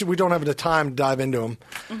 because there's two, we don't have the time to dive into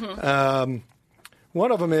them.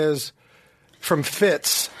 One of them is from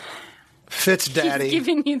Fitz Daddy. He's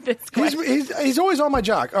giving you this question. He's always on my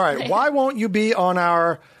jock. All right, why won't you be on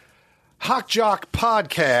our Hock Jock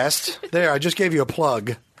podcast? There, I just gave you a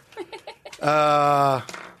plug. Why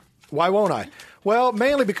won't I? Well,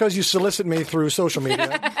 mainly because you solicit me through social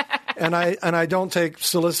media, and I don't take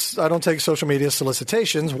social media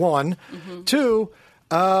solicitations. One, two,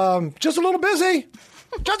 just a little busy,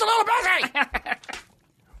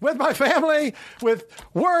 with my family, with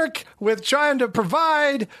work, with trying to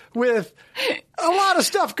provide, with a lot of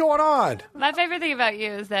stuff going on. My favorite thing about you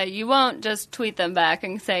is that you won't just tweet them back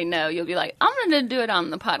and say no. You'll be like, I'm going to do it on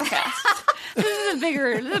the podcast. This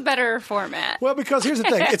is a better format. Well, because here's the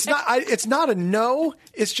thing: it's not a no.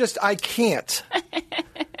 It's just I can't.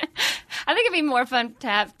 I think it'd be more fun to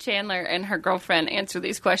have Chandler and her girlfriend answer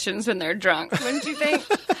these questions when they're drunk. Wouldn't you think?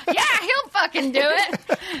 Yeah, he'll fucking do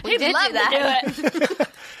it. He'd did love do that. to do it.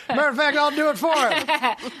 Matter of fact, I'll do it for him.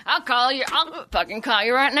 I'll fucking call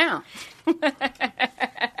you right now. All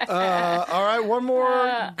right, one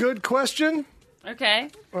more good question. Okay.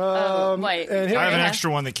 Wait. and here- I have an Yeah. extra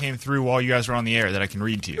one that came through while you guys were on the air that I can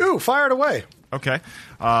read to you. Ooh, fire it away. Okay.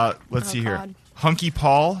 Let's see here. God. Hunky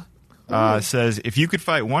Paul says, if you could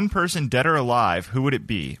fight one person dead or alive, who would it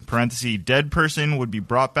be? Parenthesis, dead person would be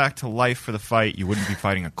brought back to life for the fight. You wouldn't be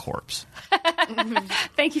fighting a corpse.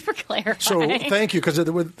 Thank you for clarifying. So thank you, because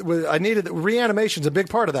I needed reanimation's a big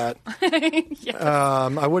part of that. Yes.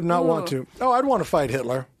 I would not want to. Oh, I'd want to fight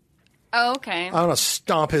Hitler. Oh, okay. I want to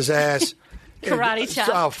stomp his ass. Karate chop.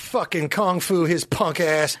 I'll fucking kung fu his punk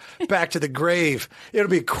ass back to the grave. It'll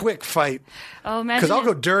be a quick fight. Oh, imagine. Because I'll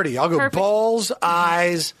go dirty. I'll go Perfect. balls,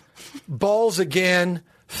 eyes, balls again,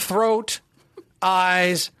 throat,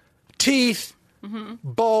 eyes, teeth,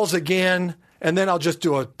 balls again, and then I'll just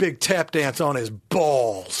do a big tap dance on his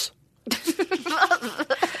balls.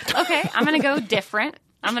 Okay, I'm going to go different.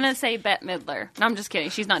 I'm going to say Bette Midler. No, I'm just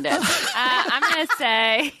kidding. She's not dead. I'm going to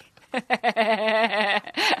say... I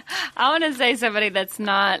want to say somebody that's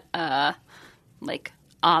not, like,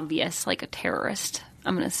 obvious, like a terrorist.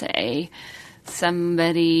 I'm going to say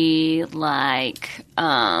somebody like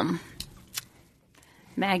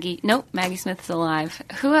Maggie. Nope, Maggie Smith's alive.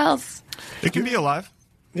 Who else? It can be alive.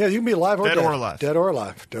 Yeah, you can be alive or dead. Dead or alive. Dead or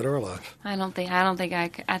alive. Dead or alive. I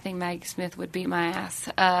think Maggie Smith would beat my ass.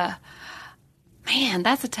 Man,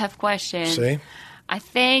 that's a tough question. See? I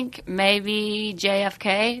think maybe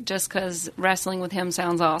JFK, just because wrestling with him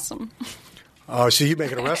sounds awesome. Oh, so you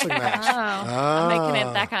make it a wrestling match. I'm making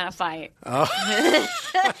it that kind of fight.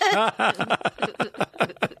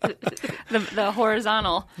 The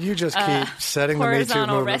horizontal. You just keep setting the Me Too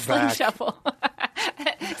horizontal movement wrestling back. shuffle.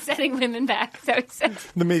 Setting women back. So he says,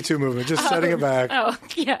 The Me Too movement, just setting it back. oh,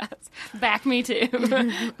 yes. Back me too.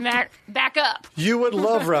 Back up. You would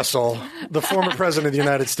love wrestle the former president of the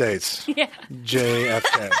United States, Yeah.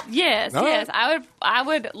 JFK. Yes, All yes. right. I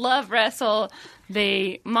would love wrestle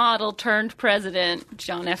the model turned president,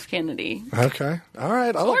 John F. Kennedy. Okay. All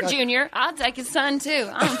right. Or Junior. I'll take his son, too.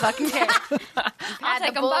 I don't fucking care. I'll take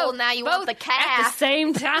the them bull, both. now you both want the at calf. the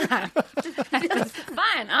same time.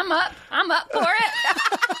 Fine. I'm up for it.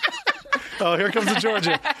 Oh, here comes the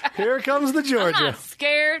Georgia. Here comes the I'm Georgia. not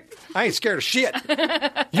scared. I ain't scared of shit.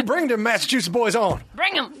 You bring them Massachusetts boys on.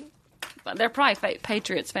 Bring them. But they're probably fake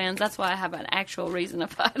Patriots fans. That's why I have an actual reason to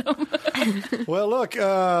fight them. Well, look,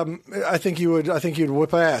 I think you'd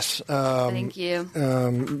whip ass. Thank you.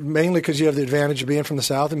 Mainly because you have the advantage of being from the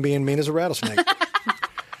South and being mean as a rattlesnake.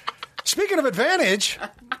 Speaking of advantage,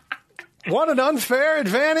 want an unfair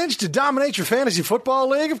advantage to dominate your fantasy football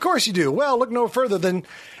league? Of course you do. Well, look no further than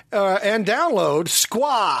and download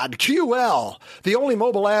Squad QL, the only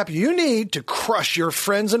mobile app you need to crush your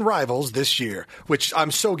friends and rivals this year. Which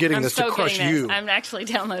I'm so getting I'm this so to crush getting this. you. I'm actually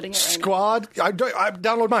downloading it right now. Squad, I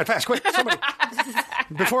download mine fast, quick, somebody.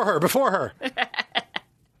 Before her.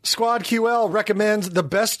 Squad QL recommends the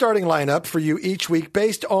best starting lineup for you each week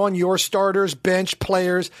based on your starters, bench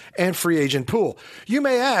players, and free agent pool. You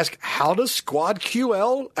may ask, how does Squad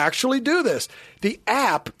QL actually do this? The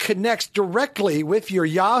app connects directly with your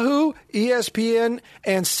Yahoo, ESPN,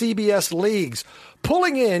 and CBS leagues,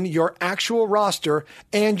 pulling in your actual roster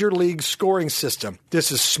and your league scoring system.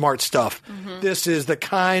 This is smart stuff. Mm-hmm. This is the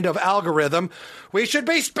kind of algorithm we should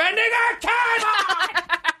be spending our time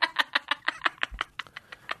on!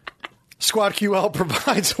 Squad QL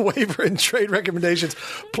provides waiver and trade recommendations.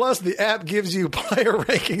 Plus, the app gives you player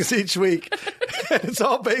rankings each week. And it's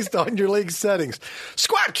all based on your league settings.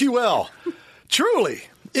 Squad QL truly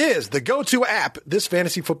is the go-to app this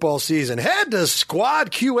fantasy football season. Head to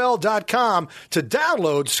squadql.com to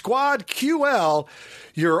download Squad QL,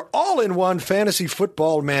 your all-in-one fantasy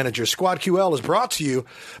football manager. Squad QL is brought to you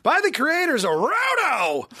by the creators of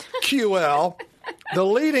Roto QL, the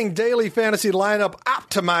leading daily fantasy lineup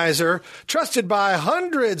optimizer, trusted by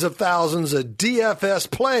hundreds of thousands of DFS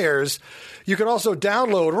players. You can also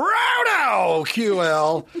download Roto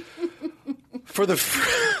QL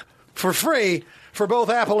for free for both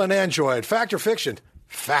Apple and Android. Fact or fiction?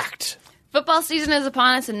 Fact. Football season is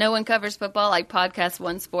upon us, and no one covers football like Podcast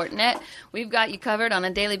One Sport Net. We've got you covered on a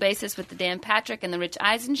daily basis with the Dan Patrick and the Rich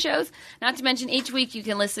Eisen shows. Not to mention, each week you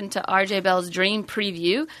can listen to RJ Bell's Dream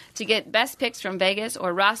Preview to get best picks from Vegas,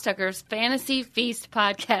 or Ross Tucker's Fantasy Feast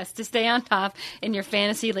podcast to stay on top in your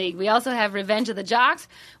fantasy league. We also have Revenge of the Jocks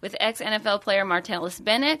with ex-NFL player Martellus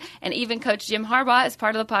Bennett, and even Coach Jim Harbaugh is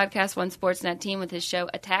part of the Podcast One Sportsnet team with his show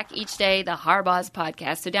Attack Each Day, the Harbaugh's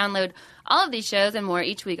podcast. So download all of these shows and more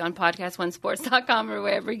each week on PodcastOneSports.com or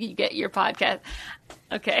wherever you get your podcast.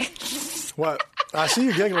 Okay. What? I see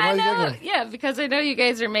you giggling. Why are you giggling? Yeah, because I know you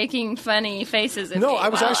guys are making funny faces at No, me. I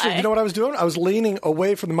was actually, you know what I was doing? I was leaning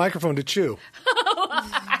away from the microphone to chew.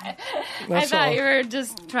 I thought you were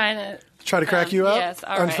just trying to... Try to crack you up? Yes,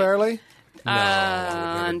 all right. Unfairly? No,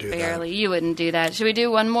 I would never do that. Unfairly. You wouldn't do that. Should we do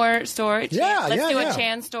one more story? Yeah, Let's do yeah. a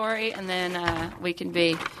Chan story, and then we can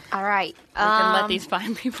All right. we can let these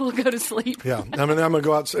fine people go to sleep. Yeah, I'm going to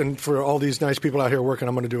go out, and for all these nice people out here working,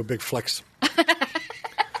 I'm going to do a big flex.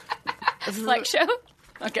 Flex show?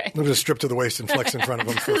 Okay. I'm going to strip to the waist and flex in front of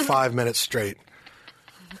them for 5 minutes straight.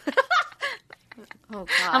 Oh, God.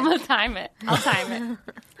 I'm going to time it. I'll time it.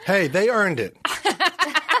 Hey, they earned it.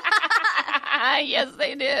 Yes,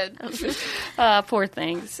 they did. Poor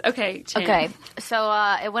things. Okay, Chan. Okay, so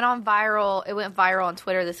it went viral. It went viral on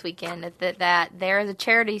Twitter this weekend that there is a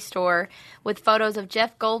charity store with photos of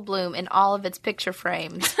Jeff Goldblum in all of its picture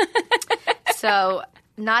frames. So,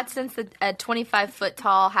 not since a 25-foot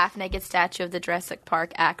tall, half-naked statue of the Jurassic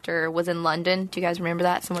Park actor was in London. Do you guys remember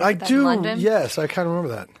that? Someone I put that in do. London? Yes, I kind of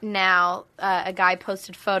remember that. Now, a guy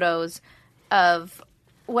posted photos of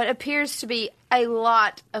what appears to be a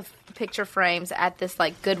lot of picture frames at this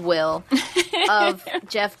Goodwill of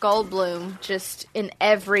Jeff Goldblum just in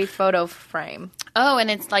every photo frame. Oh, and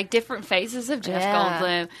it's different faces of Jeff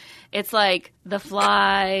Goldblum. It's The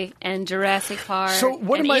Fly and Jurassic Park. So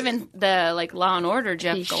what and am I- even the Law and Order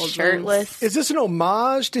Jeff He's Goldblum. shirtless. Is this an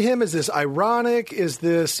homage to him? Is this ironic?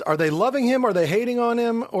 Are they loving him? Are they hating on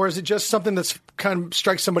him? Or is it just something that's kind of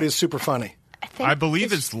strikes somebody as super funny? I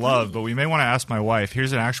believe it's love, but we may want to ask my wife.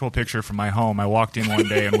 Here's an actual picture from my home. I walked in one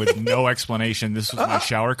day and with no explanation, this was my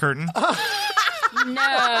shower curtain. No.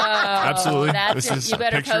 Absolutely. That's This is you a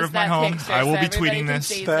better picture post of my that home. picture I will so be everybody tweeting can this.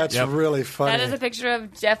 see That's Yep. really funny. That is a picture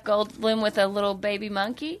of Jeff Goldblum with a little baby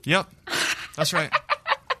monkey. Yep. That's right.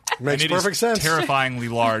 Makes And it is perfect sense. terrifyingly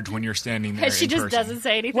large when you're standing there. And she in just person. doesn't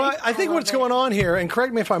say anything. Well, I think what's going on here, and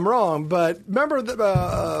correct me if I'm wrong, but remember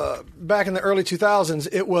back in the early 2000s,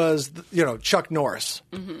 it was, Chuck Norris.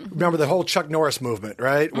 Mm-hmm. Remember the whole Chuck Norris movement,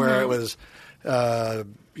 right? Where it was,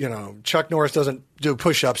 Chuck Norris doesn't do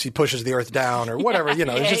push-ups, he pushes the earth down or whatever,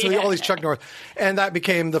 it's just all these Chuck Norris. And that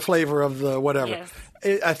became the flavor of the whatever. Yes.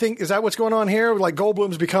 I think, is that what's going on here?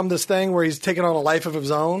 Goldblum's become this thing where he's taking on a life of his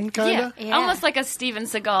own, kind of? Yeah. Almost like a Steven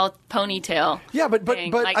Seagal ponytail. Yeah, but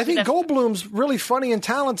thing. I think Goldblum's really funny and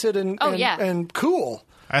talented and cool.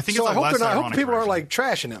 I think so. it's a less I hope ironic people aren't version.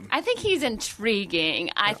 trashing him. I think he's intriguing.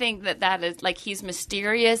 I think that is he's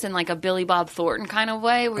mysterious in a Billy Bob Thornton kind of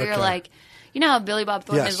way, where Okay. you're how Billy Bob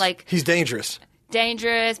Thornton Yes, is he's dangerous.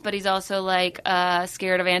 dangerous, but he's also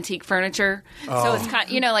scared of antique furniture. So it's kind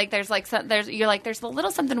there's there's a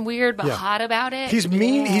little something weird but Yeah. hot about it. He's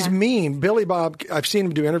mean. He's mean. Billy Bob. I've seen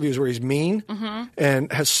him do interviews where he's mean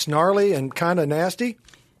and has snarly and kind of nasty.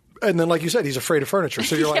 And then, like you said, he's afraid of furniture.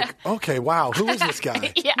 So you're like, okay, wow, who is this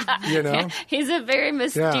guy? Yeah. He's a very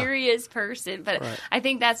mysterious person. But Right. I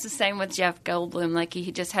think that's the same with Jeff Goldblum.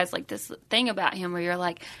 He just has this thing about him where you're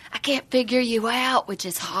like, I can't figure you out, which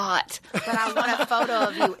is hot. But I want a photo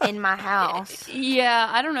of you in my house. Yeah,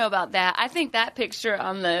 I don't know about that. I think that picture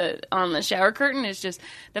on the shower curtain is just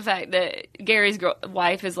the fact that Gary's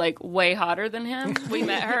wife is way hotter than him. We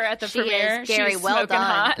met her at the She premiere. is. Gary, She's well smoking done.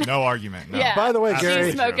 hot. No argument. No. Yeah. By the way, Absolutely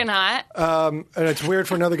Gary, She's smoking hot. and it's weird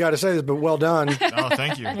for another guy to say this, but well done. Oh,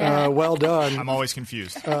 thank you. Well done. I'm always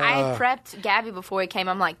confused. I had prepped Gabby before he came.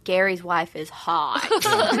 I'm like, Gary's wife is hot.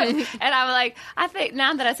 And I'm like, I think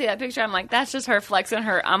now that I see that picture, I'm like, that's just her flexing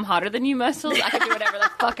her I'm hotter than you muscles. I can do whatever the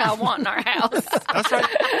fuck I want in our house. That's right.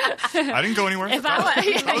 I didn't go anywhere. If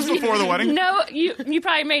That was before the wedding. No, you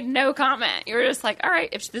probably made no comment. You were just like, all right,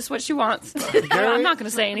 if this is what she wants, I'm not going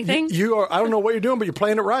to say anything. You are. I don't know what you're doing, but you're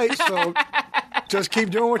playing it right. So just keep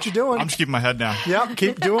doing what you're doing. I'm just keeping my head down. Yep,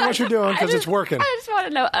 keep doing what you're doing because it's working. I just want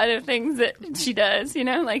to know other things that she does.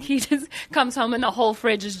 He just comes home and the whole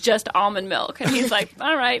fridge is just almond milk, and he's like,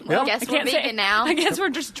 all right, well, Guess I we're can't say- vegan now. I guess we're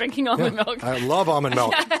just drinking almond milk. I love almond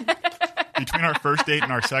milk. Between our first date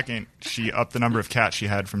and our second, she upped the number of cats she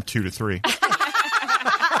had from 2 to 3.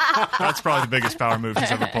 That's probably the biggest power move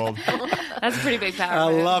she's ever pulled. That's a pretty big power.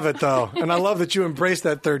 I move. love it though, and I love that you embrace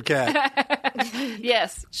that third cat.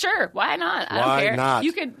 Yes, sure. Why not? I Why don't care. not?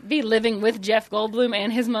 You could be living with Jeff Goldblum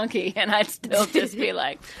and his monkey, and I'd still just be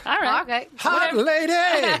like, all right. Okay. Hot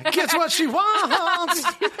lady gets what she wants.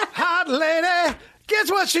 Hot lady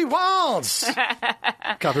gets what she wants.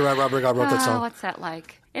 Copyright Robert God wrote that Oh, song. what's that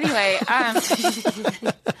like? Anyway,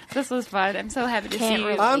 this was fun. I'm so happy to see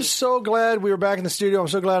you. I'm so glad we were back in the studio. I'm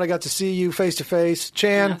so glad I got to see you face to face.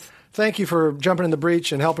 Chan, Yes. thank you for jumping in the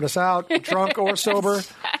breach and helping us out, drunk or sober.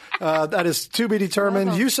 That is to be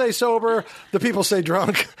determined. You say sober, the people say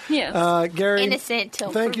drunk. Yes. Gary, Innocent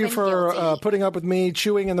till thank you proven for guilty. putting up with me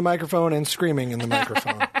chewing in the microphone and screaming in the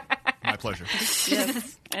microphone. My pleasure.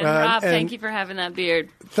 Yes. And Rob, and- thank you for having that beard.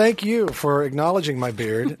 Thank you for acknowledging my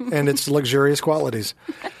beard and its luxurious qualities.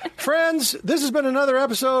 Friends, this has been another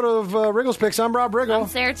episode of Wriggles Picks. I'm Rob Riggle. I'm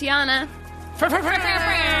Sarah Tiana.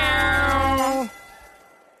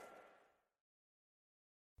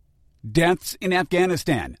 Deaths in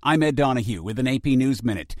Afghanistan. I'm Ed Donahue with an AP News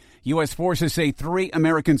Minute. U.S. forces say 3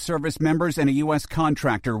 American service members and a U.S.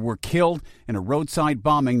 contractor were killed in a roadside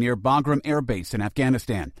bombing near Bagram Air Base in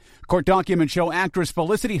Afghanistan. Court documents show actress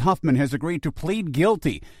Felicity Huffman has agreed to plead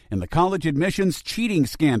guilty in the college admissions cheating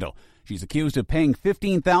scandal. She's accused of paying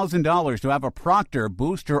 $15,000 to have a proctor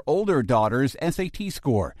boost her older daughter's SAT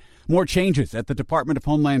score. More changes at the Department of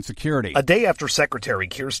Homeland Security. A day after Secretary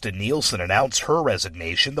Kirstjen Nielsen announced her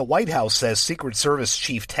resignation, the White House says Secret Service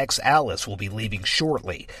Chief Tex Alice will be leaving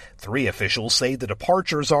shortly. 3 officials say the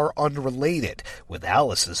departures are unrelated, with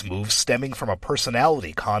Alice's move stemming from a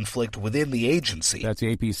personality conflict within the agency. That's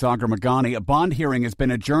AP Sagar Magani. A bond hearing has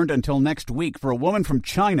been adjourned until next week for a woman from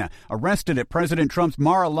China arrested at President Trump's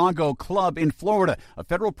Mar-a-Lago club in Florida. A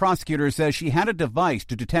federal prosecutor says she had a device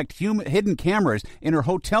to detect hidden cameras in her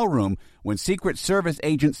hotel room when Secret Service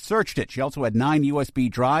agents searched it. She also had 9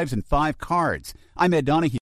 USB drives and 5 cards. I'm Ed Donahue.